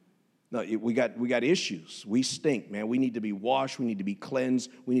 No, we got issues. We stink, man. We need to be washed. We need to be cleansed.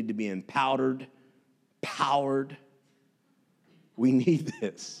 We need to be empowered. We need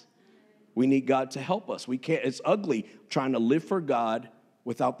this. We need God to help us. We can't. It's ugly trying to live for God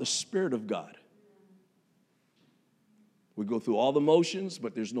without the Spirit of God. We go through all the motions,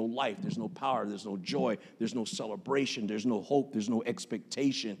 but there's no life, there's no power, there's no joy, there's no celebration, there's no hope, there's no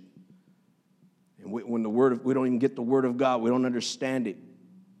expectation. And we don't even get the Word of God, we don't understand it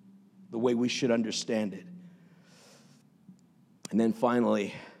the way we should understand it. And then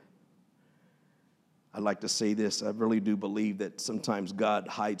finally, I'd like to say this. I really do believe that sometimes God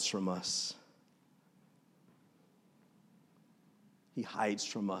hides from us. He hides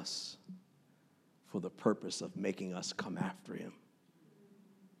from us for the purpose of making us come after him,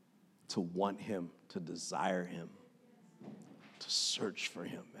 to want him, to desire him, to search for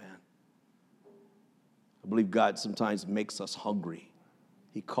him, man. I believe God sometimes makes us hungry.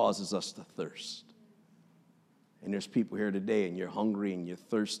 He causes us to thirst. And there's people here today, and you're hungry and you're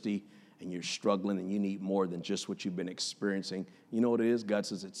thirsty, and you're struggling and you need more than just what you've been experiencing, you know what it is? God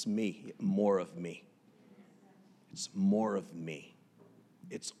says, it's me, more of me. It's more of me.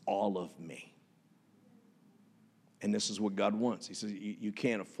 It's all of me. And this is what God wants. He says, you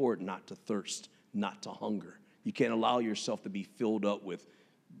can't afford not to thirst, not to hunger. You can't allow yourself to be filled up with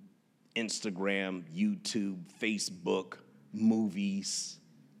Instagram, YouTube, Facebook, movies,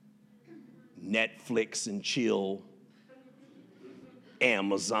 Netflix and chill,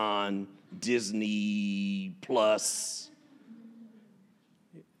 Amazon, Disney Plus.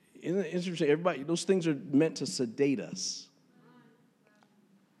 Isn't it interesting? Everybody, those things are meant to sedate us.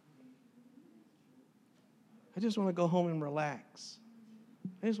 I just want to go home and relax.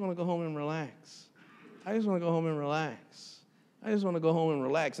 I just want to go home and relax. I just want to go home and relax. I just want to go home and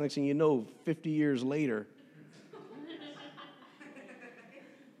relax. Next thing you know, 50 years later,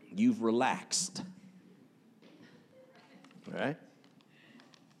 you've relaxed. All right?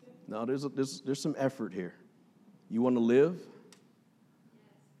 No, there's some effort here. You want to live?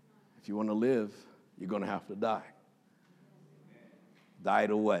 If you want to live, you're going to have to die. Die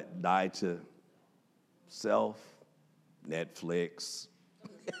to what? Die to self, Netflix.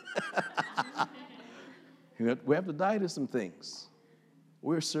 We have to die to some things.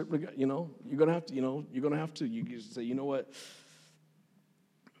 We're certainly, you're going to have to, you're going to have to. You say, you know what?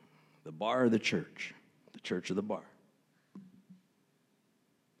 The bar or the church or the bar.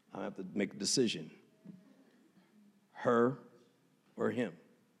 I have to make a decision. Her or him.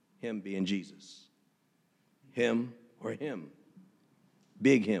 Him being Jesus. Him or him.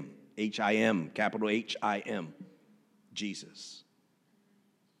 Big him. H-I-M, capital H-I-M. Jesus.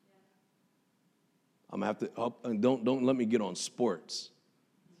 I'm going to have to, don't let me get on sports.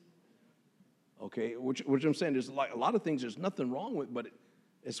 Okay, which I'm saying, there's a lot of things there's nothing wrong with, but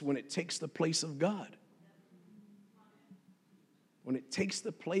it's when it takes the place of God. When it takes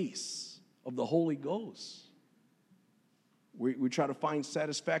the place of the Holy Ghost. We try to find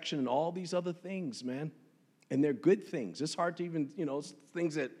satisfaction in all these other things, man. And they're good things. It's hard to even,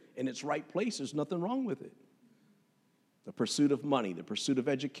 things that in its right place, there's nothing wrong with it. The pursuit of money, the pursuit of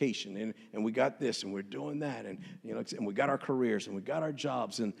education, and we got this, and we're doing that, and and we got our careers, and we got our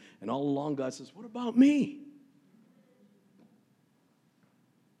jobs, and all along God says, what about me?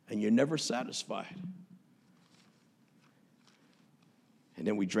 And you're never satisfied. And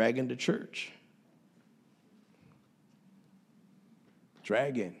then we drag into church.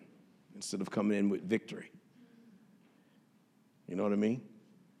 Drag in instead of coming in with victory. You know what I mean?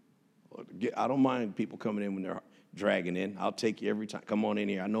 I don't mind people coming in when they're dragging in. I'll take you every time. Come on in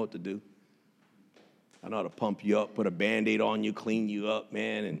here. I know what to do. I know how to pump you up, put a Band-Aid on you, clean you up,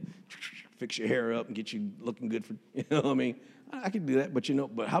 man, and fix your hair up and get you looking good for, you know what I mean? I can do that,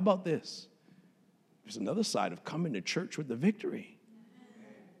 but how about this? There's another side of coming to church with the victory.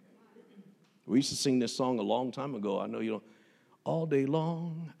 We used to sing this song a long time ago. I know you don't. All day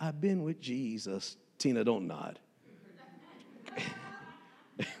long, I've been with Jesus. Tina, don't nod.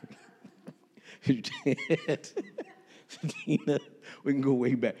 Tina, we can go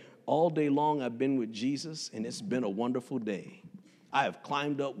way back. All day long, I've been with Jesus, and it's been a wonderful day. I have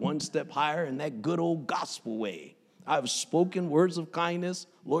climbed up one step higher in that good old gospel way. I've spoken words of kindness.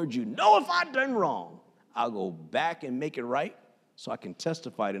 Lord, you know if I've done wrong, I'll go back and make it right so I can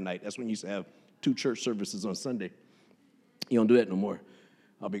testify tonight. That's when you used to have 2 church services on Sunday. You don't do that no more.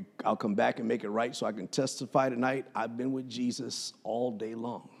 I'll come back and make it right so I can testify tonight. I've been with Jesus all day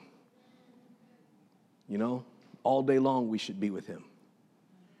long. All day long we should be with him.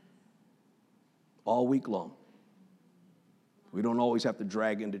 All week long. We don't always have to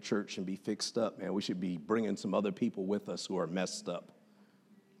drag into church and be fixed up, man. We should be bringing some other people with us who are messed up.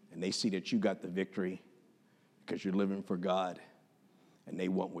 And they see that you got the victory because you're living for God, and they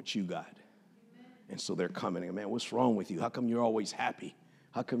want what you got. And so they're coming and, man, what's wrong with you? How come you're always happy?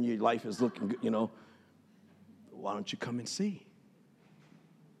 How come your life is looking good, Why don't you come and see?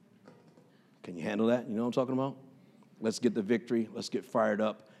 Can you handle that? You know what I'm talking about? Let's get the victory. Let's get fired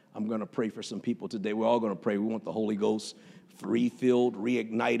up. I'm going to pray for some people today. We're all going to pray. We want the Holy Ghost refilled,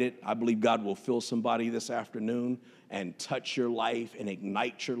 reignited. I believe God will fill somebody this afternoon and touch your life and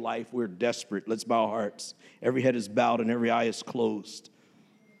ignite your life. We're desperate. Let's bow our hearts. Every head is bowed and every eye is closed.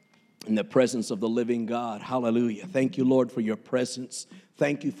 In the presence of the living God. Hallelujah. Thank you, Lord, for your presence.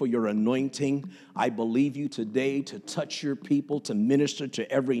 Thank you for your anointing. I believe you today to touch your people, to minister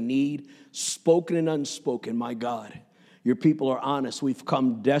to every need, spoken and unspoken, my God. Your people are honest. We've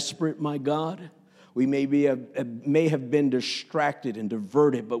come desperate, my God. We may have been distracted and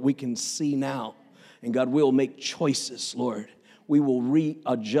diverted, but we can see now. And God, we'll make choices, Lord. We will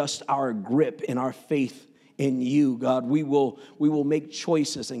readjust our grip and our faith in you, God. We will make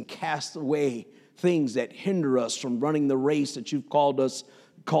choices and cast away things that hinder us from running the race that you've called us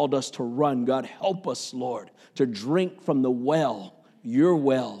to run. God, help us, Lord, to drink from the well, your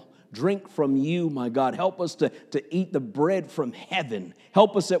well. Drink from you, my God. Help us to eat the bread from heaven.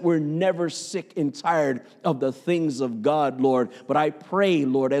 Help us that we're never sick and tired of the things of God, Lord. But I pray,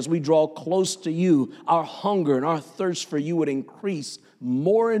 Lord, as we draw close to you, our hunger and our thirst for you would increase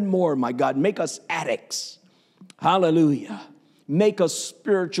more and more, my God. Make us addicts. Hallelujah. Make us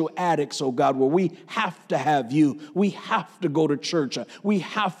spiritual addicts, oh God, where we have to have you. We have to go to church. We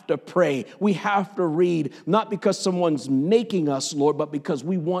have to pray. We have to read, not because someone's making us, Lord, but because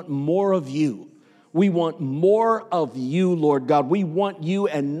we want more of you. We want more of you, Lord God. We want you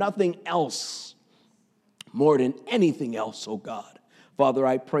and nothing else, more than anything else, oh God. Father,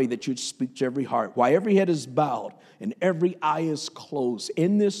 I pray that you'd speak to every heart. While every head is bowed and every eye is closed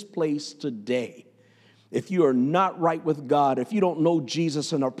in this place today, if you are not right with God, if you don't know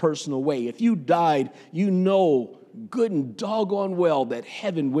Jesus in a personal way, if you died, you know good and doggone well that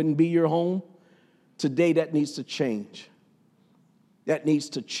heaven wouldn't be your home. Today, that needs to change. That needs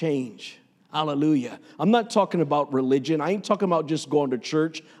to change. Hallelujah. I'm not talking about religion. I ain't talking about just going to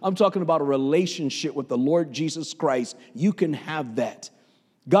church. I'm talking about a relationship with the Lord Jesus Christ. You can have that.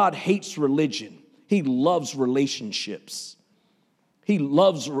 God hates religion. He loves relationships. He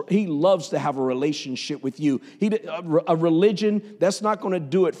loves to have a relationship with you. A religion, that's not going to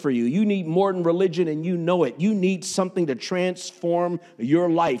do it for you. You need more than religion, and you know it. You need something to transform your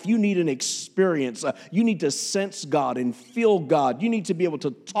life. You need an experience. You need to sense God and feel God. You need to be able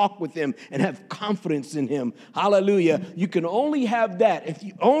to talk with him and have confidence in him. Hallelujah. You can only have that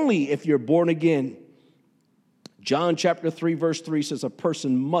if you're born again. John chapter 3, verse 3 says a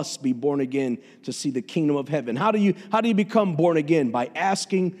person must be born again to see the kingdom of heaven. How do you become born again? By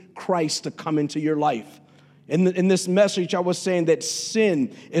asking Christ to come into your life. In this message, I was saying that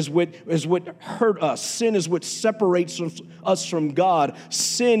sin is what hurt us. Sin is what separates us from God.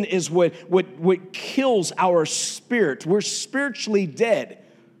 Sin is what kills our spirit. We're spiritually dead.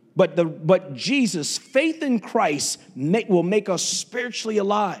 But Jesus, faith in Christ, will make us spiritually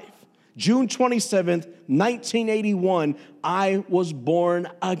alive. June 27th, 1981, I was born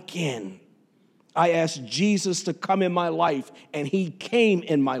again. I asked Jesus to come in my life, and he came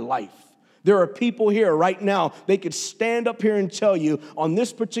in my life. There are people here right now, they could stand up here and tell you on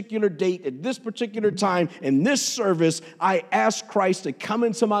this particular date, at this particular time, in this service, I asked Christ to come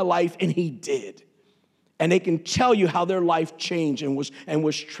into my life, and he did. And they can tell you how their life changed and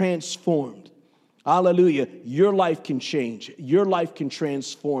was transformed. Hallelujah. Your life can change. Your life can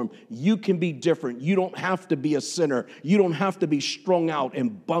transform. You can be different. You don't have to be a sinner. You don't have to be strung out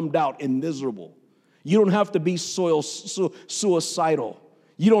and bummed out and miserable. You don't have to be suicidal.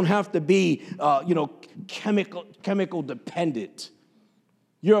 You don't have to be, chemical dependent.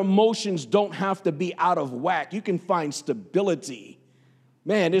 Your emotions don't have to be out of whack. You can find stability.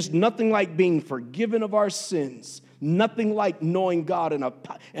 Man, there's nothing like being forgiven of our sins. Nothing like knowing God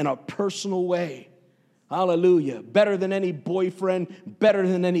in a personal way. Hallelujah. Better than any boyfriend, better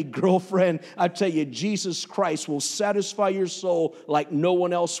than any girlfriend. I tell you, Jesus Christ will satisfy your soul like no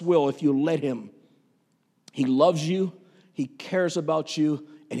one else will if you let him. He loves you, he cares about you,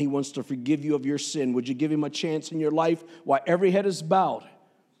 and he wants to forgive you of your sin. Would you give him a chance in your life while every head is bowed?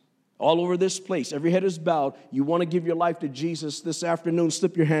 All over this place, every head is bowed. You want to give your life to Jesus this afternoon,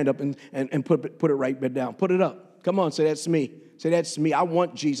 slip your hand up and put it right back down. Put it up. Come on, say that's me. Say that's me. I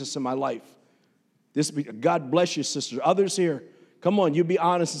want Jesus in my life. God bless you, sister. Others here, come on, you be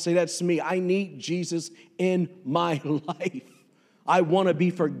honest and say, that's me. I need Jesus in my life. I want to be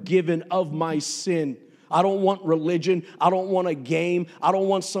forgiven of my sin. I don't want religion. I don't want a game. I don't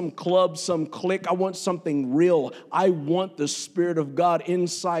want some club, some clique. I want something real. I want the Spirit of God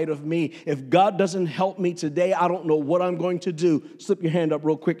inside of me. If God doesn't help me today, I don't know what I'm going to do. Slip your hand up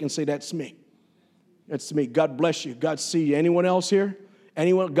real quick and say, that's me. That's me. God bless you. God see you. Anyone else here?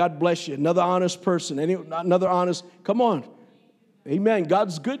 Anyone? God bless you. Another honest person. Another honest. Come on. Amen.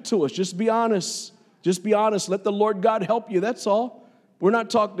 God's good to us. Just be honest. Just be honest. Let the Lord God help you. That's all. We're not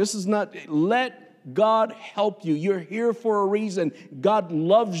talking. This is not. Let God help you. You're here for a reason. God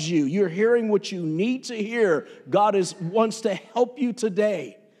loves you. You're hearing what you need to hear. God wants to help you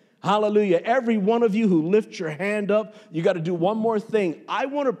today. Hallelujah. Every one of you who lift your hand up, you got to do one more thing. I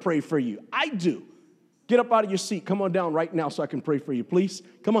want to pray for you. I do. Get up out of your seat. Come on down right now so I can pray for you, please.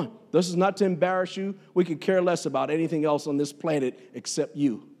 Come on. This is not to embarrass you. We could care less about anything else on this planet except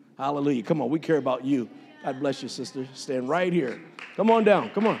you. Hallelujah. Come on. We care about you. God bless you, sister. Stand right here. Come on down.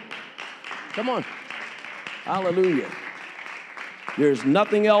 Come on. Come on. Hallelujah. There's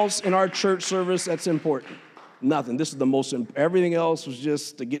nothing else in our church service that's important. Nothing. This is the most, everything else was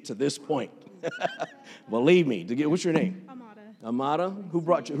just to get to this point. Believe me, what's your name? Amada. Who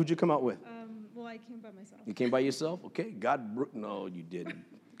brought you? Who'd you come out with? Well, I came by myself. You came by yourself? Okay. No, you didn't.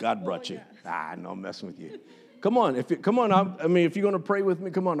 God brought you. Yeah. No, I'm messing with you. Come on. If you're going to pray with me,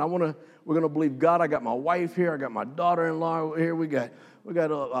 come on. We're going to believe God. I got my wife here. I got my daughter-in-law here. We got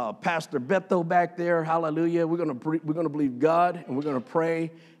Pastor Beto back there. Hallelujah. We're going to believe God, and we're going to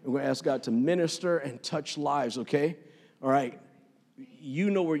pray, and we're going to ask God to minister and touch lives, okay? All right.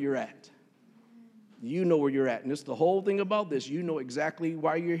 You know where you're at. You know where you're at. And it's the whole thing about this. You know exactly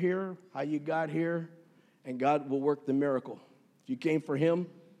why you're here, how you got here, and God will work the miracle. If you came for him,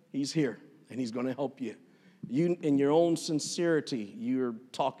 he's here, and he's going to help you. You, in your own sincerity, you're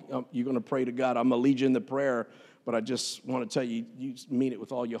going to pray to God. I'm going to lead you in the prayer, but I just want to tell you, you mean it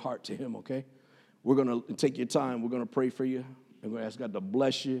with all your heart to him, okay? We're going to take your time. We're going to pray for you, and we're going to ask God to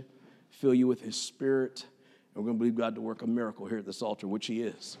bless you, fill you with his spirit. And we're going to believe God to work a miracle here at this altar, which he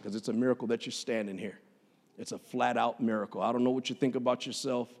is, because it's a miracle that you're standing here. It's a flat-out miracle. I don't know what you think about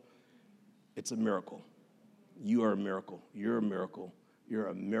yourself. It's a miracle. You are a miracle. You're a miracle. You're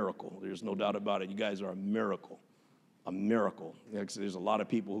a miracle. There's no doubt about it. You guys are a miracle. A miracle. There's a lot of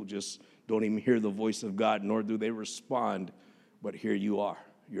people who just don't even hear the voice of God, nor do they respond, but here you are.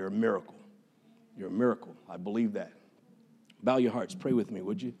 You're a miracle. You're a miracle. I believe that. Bow your hearts. Pray with me,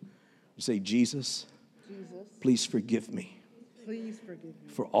 would you? You say, Jesus, please forgive me. Please forgive me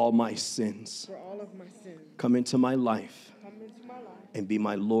for all my sins. for all of my sins. Come into my life Come into my life and be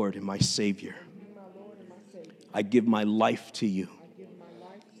my Lord and my Savior. and be my Lord and my Savior. I give my life to you I give my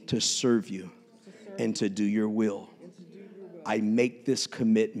life to serve you and to do your will. and to do your will. I make this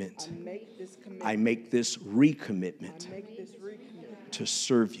commitment. I make this commitment. I make this recommitment I make this recommitment to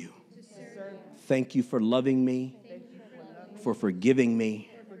serve you. to serve you. Thank you for loving me, Thank you for loving me, for forgiving me,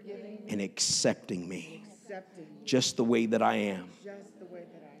 forgiving me, and accepting me accepting me just the way that I am. just the way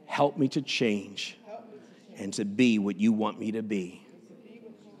that I am. Help me to change Help me to change and to be what you want me to be. and to be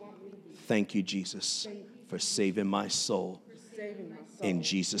what you want me to be. Thank you, Jesus, for saving my soul. Saving my soul. In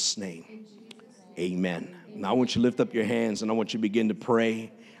Jesus' name, amen. Now I want you to lift up your hands and I want you to begin to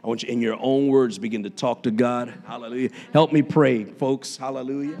pray. I want you in your own words begin to talk to God. Hallelujah. Help me pray, folks.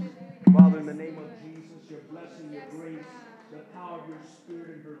 Hallelujah. Father, in the name of Jesus, your blessing, your grace, the power of your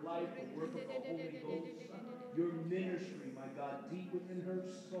spirit in her life, the work of the Holy Ghost, your ministry, my God, deep within her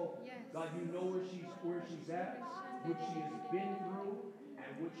soul. God, you know where she's at, what she has been through, and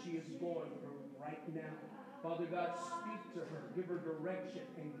what she is going through right now. Father God, speak to her. Give her direction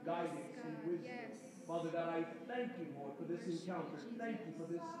and guidance and wisdom. Father God, I thank you, Lord, for this encounter. Thank you for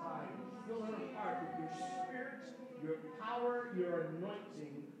this time. Fill her heart with your spirit, your power, your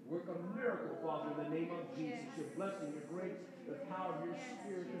anointing. Work a miracle, Father, in the name of Jesus. Your blessing, your grace, the power of your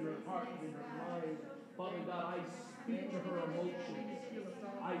spirit in her heart and in her mind. Father God, I speak to her emotions.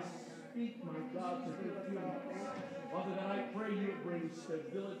 I speak, my God, to her feelings. Father God, I pray you bring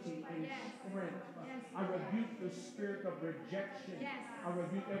stability and strength. I rebuke the spirit of rejection. I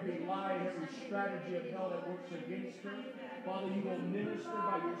rebuke every lie and every strategy of hell that works against her. Father, you will minister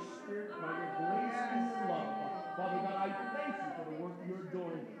by your spirit, by your grace and your love. Father God, I thank you for the work you're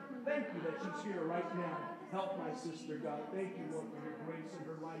doing. Thank you that she's here right now. Help my sister, God. Thank you, Lord, for your grace in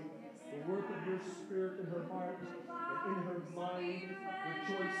her life, the work of your spirit in her heart and in her mind, the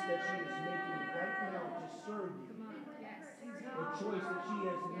choice that she is making right now to serve you. The choice that she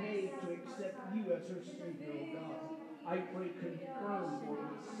has made to accept you as her Savior, oh God. I pray confirm, Lord,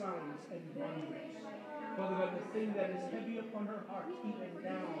 with signs and wonders. Father God, the thing that is heavy upon her heart, even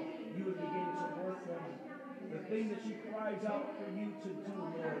now, you would begin to work on it. The thing that she cries out for you to do,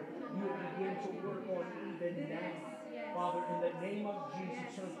 Lord, you would begin to work on even now. Father, in the name of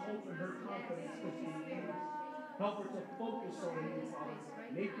Jesus, her hope and her confidence is in you. Help her to focus on you, Father.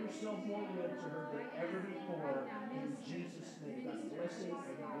 Make yourself more real to her than ever before. In Jesus' name, God, blessing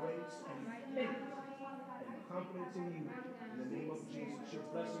and grace and faith and confidence in you. In the name of Jesus, your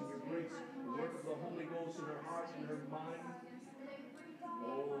blessing, your grace, the work of the Holy Ghost in her heart and her mind.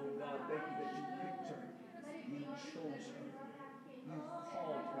 Oh, God, thank you that you picked her. You chose her. You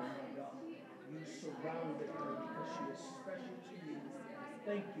called her, my God. You surrounded her because she is special to you.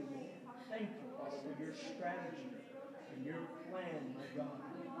 Thank you, Lord. Thank you, Father, for your strategy and your plan, my God.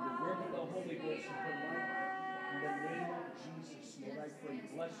 The work of the Holy Ghost in her life. In the name of Jesus, Lord, I pray,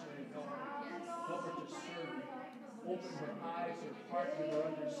 bless her and help her. Help her to serve you. Open her eyes, her heart, and her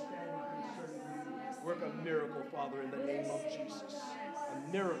understanding concerning you. Work a miracle, Father, in the name of Jesus.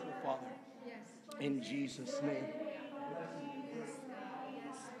 A miracle, Father, in Jesus' name.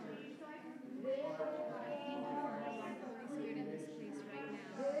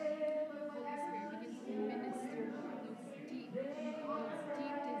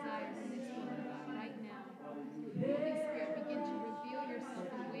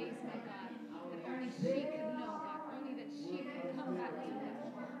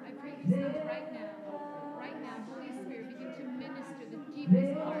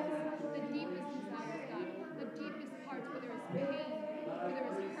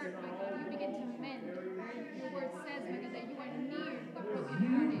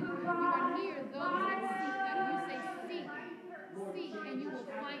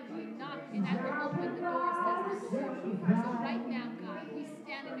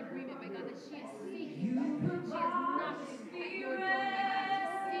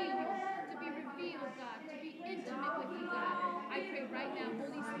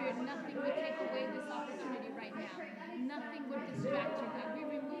 nothing would distract you, God. We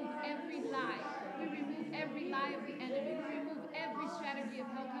remove every lie. We remove every lie of the enemy. We remove every strategy of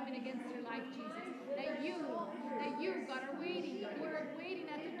hell coming against your life, Jesus. That you, God, are waiting. We're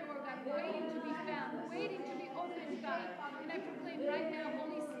waiting at the door, God, waiting to be found, waiting to be opened, God. And I proclaim right now,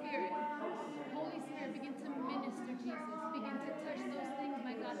 Holy Spirit, begin to minister, Jesus. Begin to touch those things,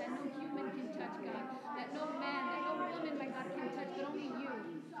 my God, that no human can touch, God. That no man, that no woman, my God, can touch, but only you.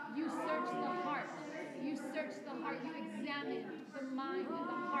 You search the heart. You search the heart. You examine the mind and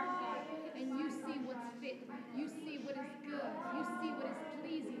the heart, God. And you see what's fit. You see what is good. You see what is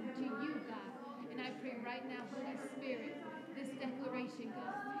pleasing to you, God. And I pray right now, Holy Spirit, this declaration,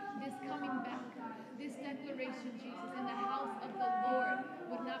 God, this coming back, this declaration, Jesus, in the house of the Lord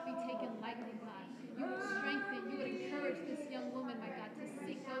would not be taken lightly, God. You would strengthen, you would encourage this young woman, my God, to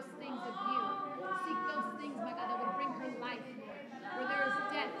seek those things of you. Seek those things, my God, that would bring her life, Lord. Where there is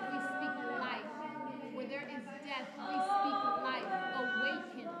death, we speak life. Where there is death, we speak life.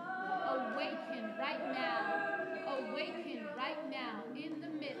 Awaken. Awaken right now. Awaken right now. In the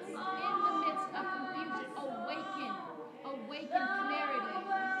midst of confusion. Awaken. Awaken clarity.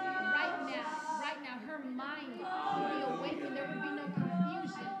 Right now. Her mind will be awakened. There would be no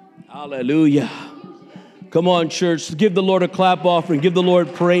confusion. Hallelujah. Come on, church. Give the Lord a clap offering. Give the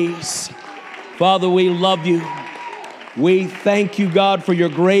Lord praise. Father, we love you. We thank you, God, for your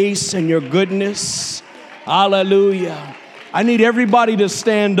grace and your goodness. Hallelujah. I need everybody to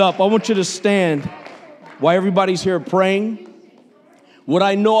stand up. I want you to stand while everybody's here praying. What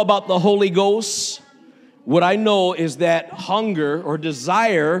I know about the Holy Ghost, what I know is that hunger or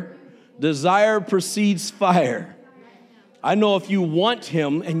desire precedes fire. I know if you want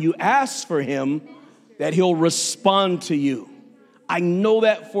him and you ask for him, that he'll respond to you. I know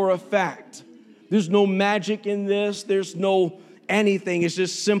that for a fact. There's no magic in this. There's no anything. It's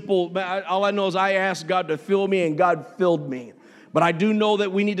just simple. All I know is I asked God to fill me and God filled me. But I do know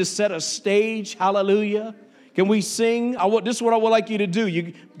that we need to set a stage. Hallelujah. Can we sing? This is what I would like you to do.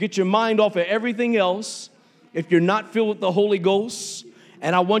 You get your mind off of everything else. If you're not filled with the Holy Ghost,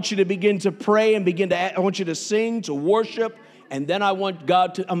 and I want you to begin to pray and I want you to sing, to worship, and then I'm going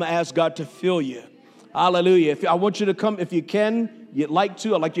to ask God to fill you. Hallelujah. I want you to come, if you can, I'd like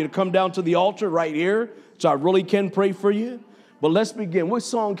you to come down to the altar right here, so I really can pray for you. But let's begin. What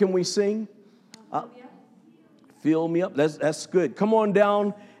song can we sing? Fill me up. That's good. Come on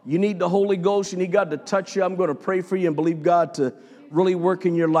down. You need the Holy Ghost. You need God to touch you. I'm going to pray for you and believe God to really work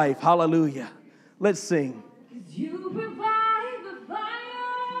in your life. Hallelujah. Let's sing. You provide the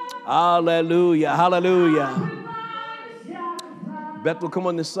fire. Hallelujah. Hallelujah. Bethel, come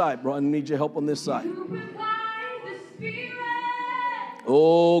on this side, bro. I need your help on this side.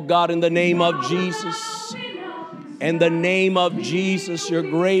 Oh, God, in the name of Jesus. In the name of Jesus, your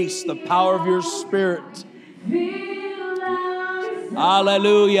grace, the power of your Spirit.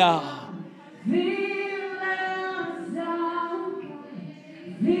 Hallelujah.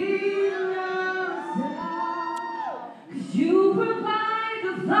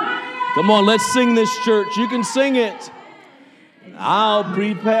 Come on, let's sing this, church. You can sing it. I'll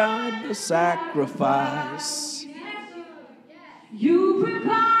prepare the sacrifice. You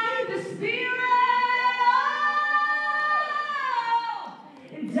provide the Spirit,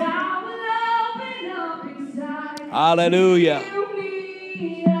 and I will open up inside. Hallelujah. Fill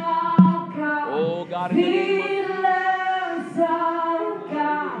me up, God. Oh, God, in the name of Fill us up,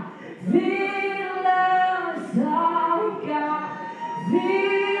 God. Fill us up, God.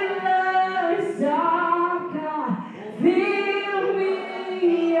 Fill us up, God. Fill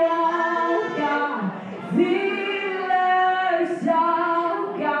me up, God. Fill us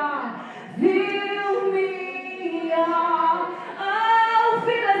up, God. Fill me up. Oh,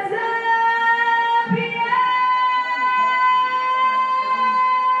 fill us up, yeah.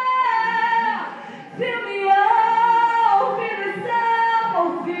 Fill me up, fill us up, oh,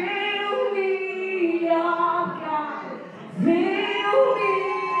 fill me up, God. Fill me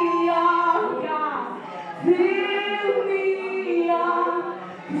up, God. Fill me up.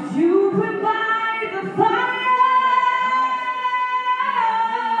 'Cause you provide the fire,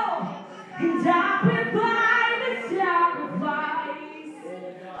 and I provide the sacrifice.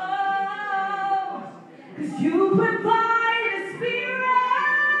 Oh, 'cause you provide the Spirit,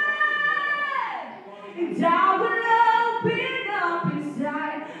 and I will open up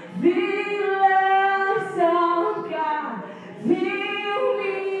inside. Fill us up, God. Fill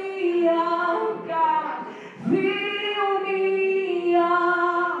me up, God. Fill me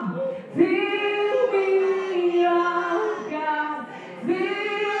up. Fill me up, God.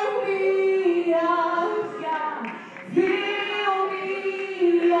 Fill me up, God. Fill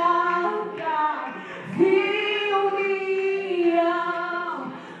me up, God. Fill me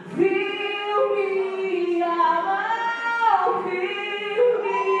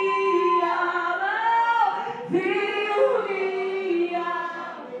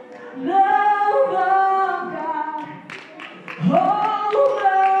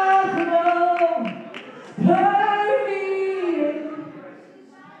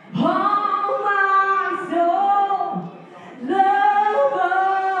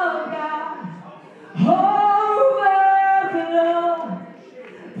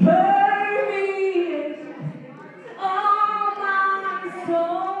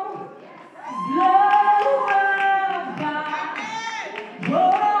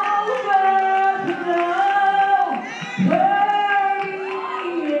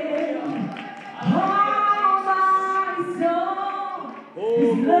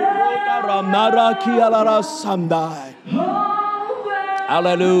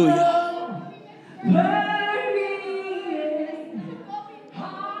Hallelujah.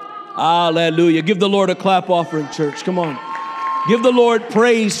 Hallelujah. Give the Lord a clap offering, church. Come on. Give the Lord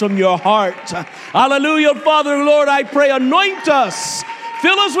praise from your heart. Hallelujah. Father, Lord, I pray, anoint us.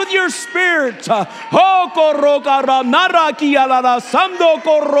 Fill us with your spirit.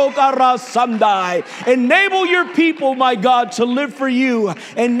 Enable your people, my God, to live for you.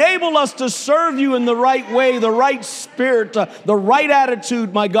 Enable us to serve you in the right way, the right spirit, the right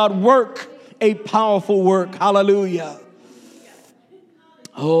attitude, my God. Work a powerful work. Hallelujah.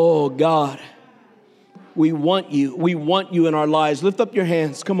 Oh, God. We want you. We want you in our lives. Lift up your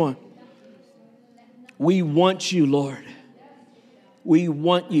hands. Come on. We want you, Lord. We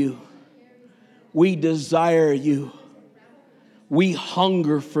want you. We desire you. We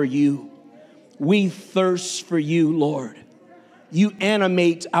hunger for you. We thirst for you, Lord. You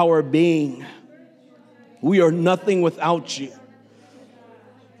animate our being. We are nothing without you.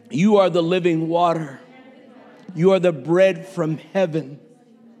 You are the living water. You are the bread from heaven.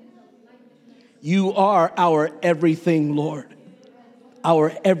 You are our everything, Lord.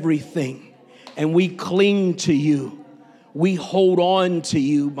 Our everything. And we cling to you. We hold on to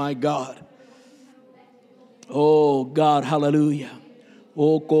you, my God. Oh, God, hallelujah.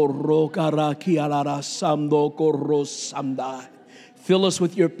 Fill us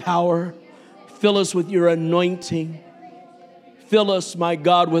with your power. Fill us with your anointing. Fill us, my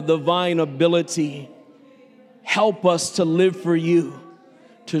God, with divine ability. Help us to live for you,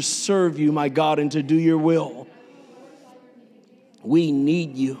 to serve you, my God, and to do your will. We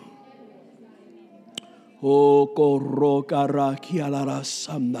need you.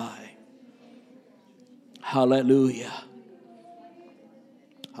 Hallelujah.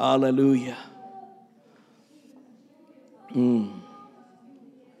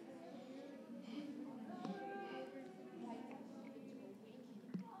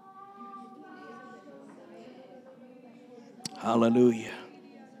 Hallelujah. Hallelujah.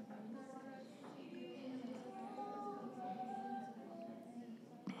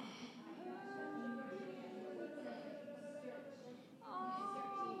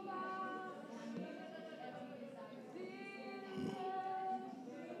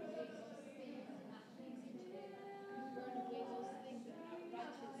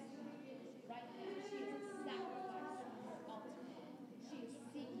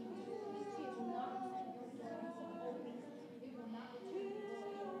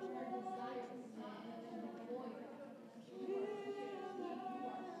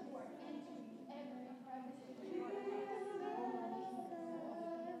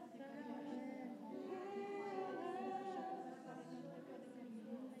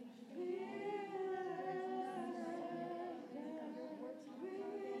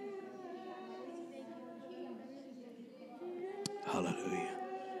 Hallelujah.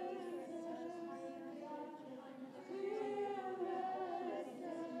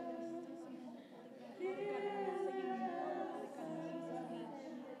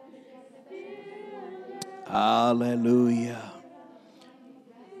 Hallelujah.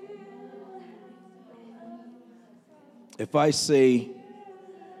 If I say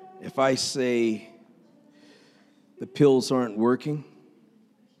the pills aren't working,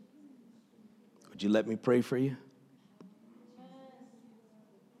 would you let me pray for you?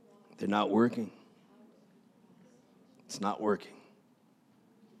 They're not working. It's not working.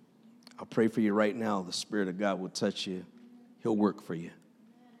 I'll pray for you right now. The Spirit of God will touch you. He'll work for you.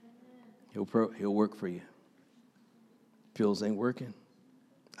 He'll work for you. Pills ain't working.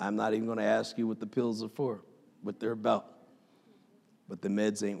 I'm not even going to ask you what the pills are for, what they're about. But the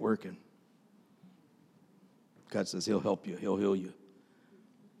meds ain't working. God says he'll help you. He'll heal you.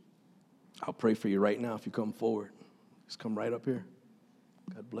 I'll pray for you right now if you come forward. Just come right up here.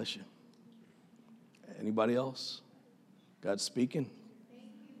 God bless you. Anybody else? God's speaking.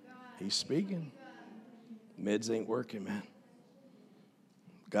 He's speaking. Meds ain't working, man.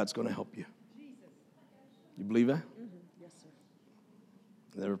 God's going to help you. You believe that? Yes,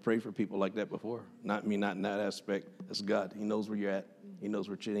 sir. Never prayed for people like that before. Not me, not in that aspect. That's God. He knows where you're at. He knows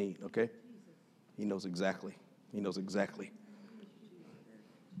what you need, okay? He knows exactly. He knows exactly.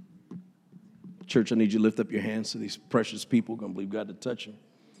 Church, I need you to lift up your hands to these precious people. Going to believe God to touch them.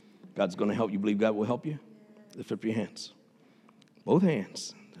 God's going to help you. Believe God will help you? Lift up your hands. Both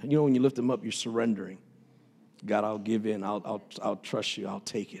hands. You know, when you lift them up, you're surrendering. God, I'll give in. I'll trust you. I'll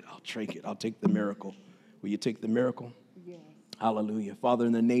take it. I'll take it. I'll take the miracle. Will you take the miracle? Yes. Hallelujah. Father,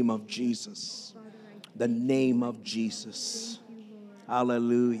 in the name of Jesus. The name of Jesus.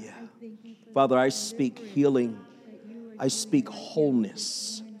 Hallelujah. Father, I speak healing. I speak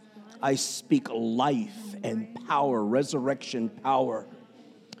wholeness. I speak life and power, resurrection power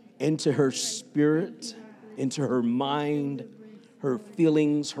into her spirit, into her mind, her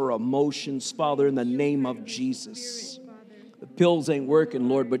feelings, her emotions, Father, in the name of Jesus. The pills ain't working,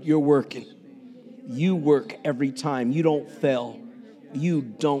 Lord, but you're working. You work every time. You don't fail. You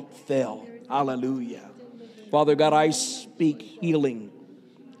don't fail. Hallelujah. Father God, I speak healing.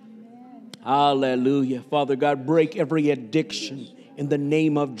 Hallelujah. Father God, break every addiction in the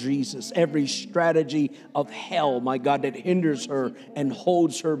name of Jesus. Every strategy of hell, my God, that hinders her and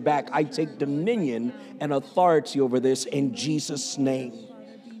holds her back. I take dominion and authority over this in Jesus' name.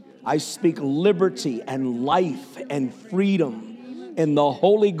 I speak liberty and life and freedom in the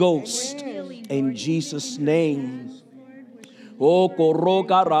Holy Ghost in Jesus' name. Oh,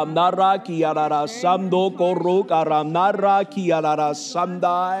 koroka ramnara kiarara samdo koroka ramnara kiarara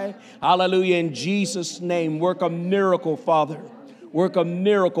samdai. Hallelujah. In Jesus' name, work a miracle, Father. Work a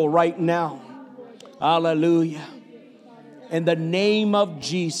miracle right now. Hallelujah. In the name of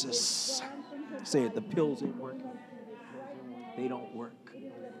Jesus. Say it, the pills ain't working. They don't work.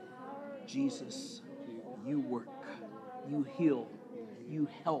 Jesus, you work. You heal. You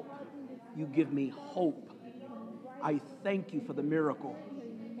help. You give me hope. I thank you for the miracle.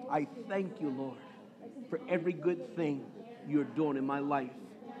 I thank you, Lord, for every good thing you're doing in my life,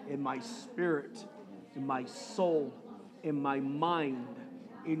 in my spirit, in my soul, in my mind.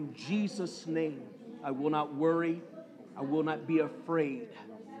 In Jesus' name, I will not worry. I will not be afraid.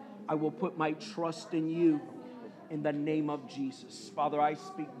 I will put my trust in you in the name of Jesus. Father, I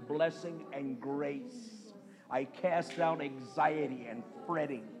speak blessing and grace. I cast down anxiety and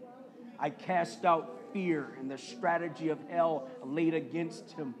fretting. I cast out fear and the strategy of hell laid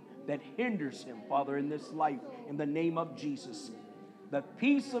against him that hinders him, Father, in this life, in the name of Jesus. The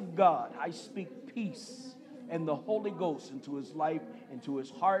peace of God, I speak peace and the Holy Ghost into his life, into his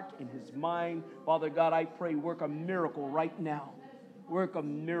heart, in his mind. Father God, I pray, work a miracle right now. Work a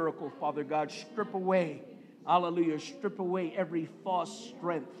miracle, Father God. Strip away, hallelujah, strip away every false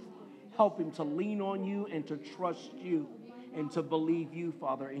strength. Help him to lean on you and to trust you and to believe you,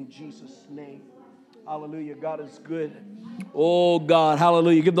 Father, in Jesus' name. Hallelujah. God is good. Oh, God.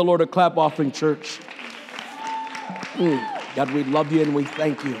 Hallelujah. Give the Lord a clap offering, church. God, we love you and we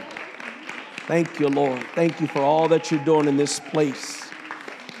thank you. Thank you, Lord. Thank you for all that you're doing in this place.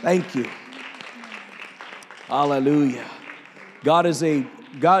 Thank you. Hallelujah. God is a,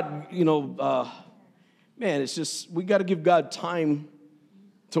 God, man, it's just, we got to give God time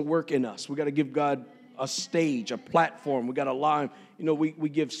to work in us. We got to give God a stage, a platform. We got to allow him. We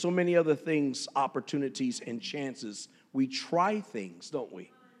give so many other things opportunities and chances. We try things, don't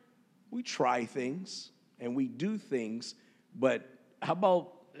we? We try things and we do things, but how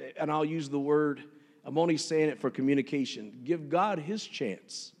about, and I'll use the word, I'm only saying it for communication, give God his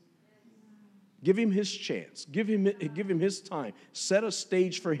chance. Give him his chance. Give him his time. Set a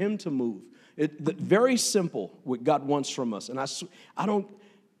stage for him to move. Very simple what God wants from us. And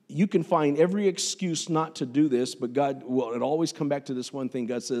you can find every excuse not to do this, but God, well, it always come back to this one thing.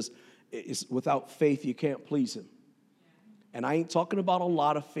 God says, without faith, you can't please him. And I ain't talking about a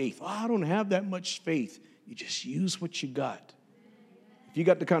lot of faith. Oh, I don't have that much faith. You just use what you got. If you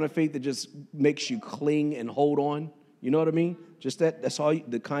got the kind of faith that just makes you cling and hold on, you know what I mean? Just that's all,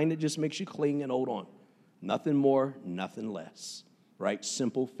 the kind that just makes you cling and hold on. Nothing more, nothing less, right?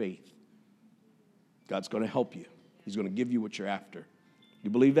 Simple faith. God's going to help you. He's going to give you what you're after. You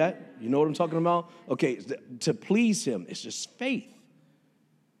believe that? You know what I'm talking about? Okay, to please him, it's just faith.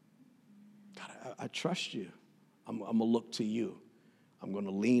 God, I trust you. I'm going to look to you. I'm going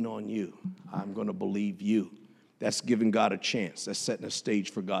to lean on you. I'm going to believe you. That's giving God a chance. That's setting a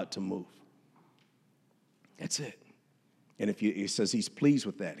stage for God to move. That's it. And he says he's pleased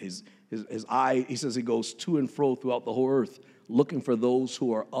with that. His eye, he says he goes to and fro throughout the whole earth, looking for those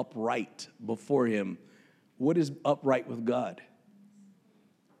who are upright before him. What is upright with God?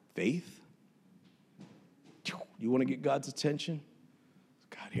 Faith. You want to get God's attention?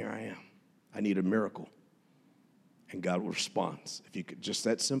 God, here I am. I need a miracle. And God will respond. If you could, just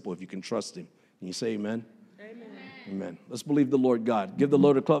that simple, if you can trust him. Can you say amen? Amen. Amen. Let's believe the Lord God. Give the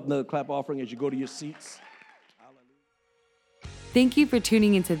Lord another clap offering as you go to your seats. Thank you for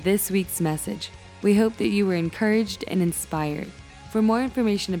tuning into this week's message. We hope that you were encouraged and inspired. For more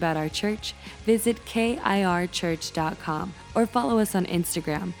information about our church, visit kirchurch.com or follow us on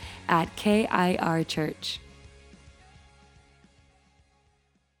Instagram @KIRChurch.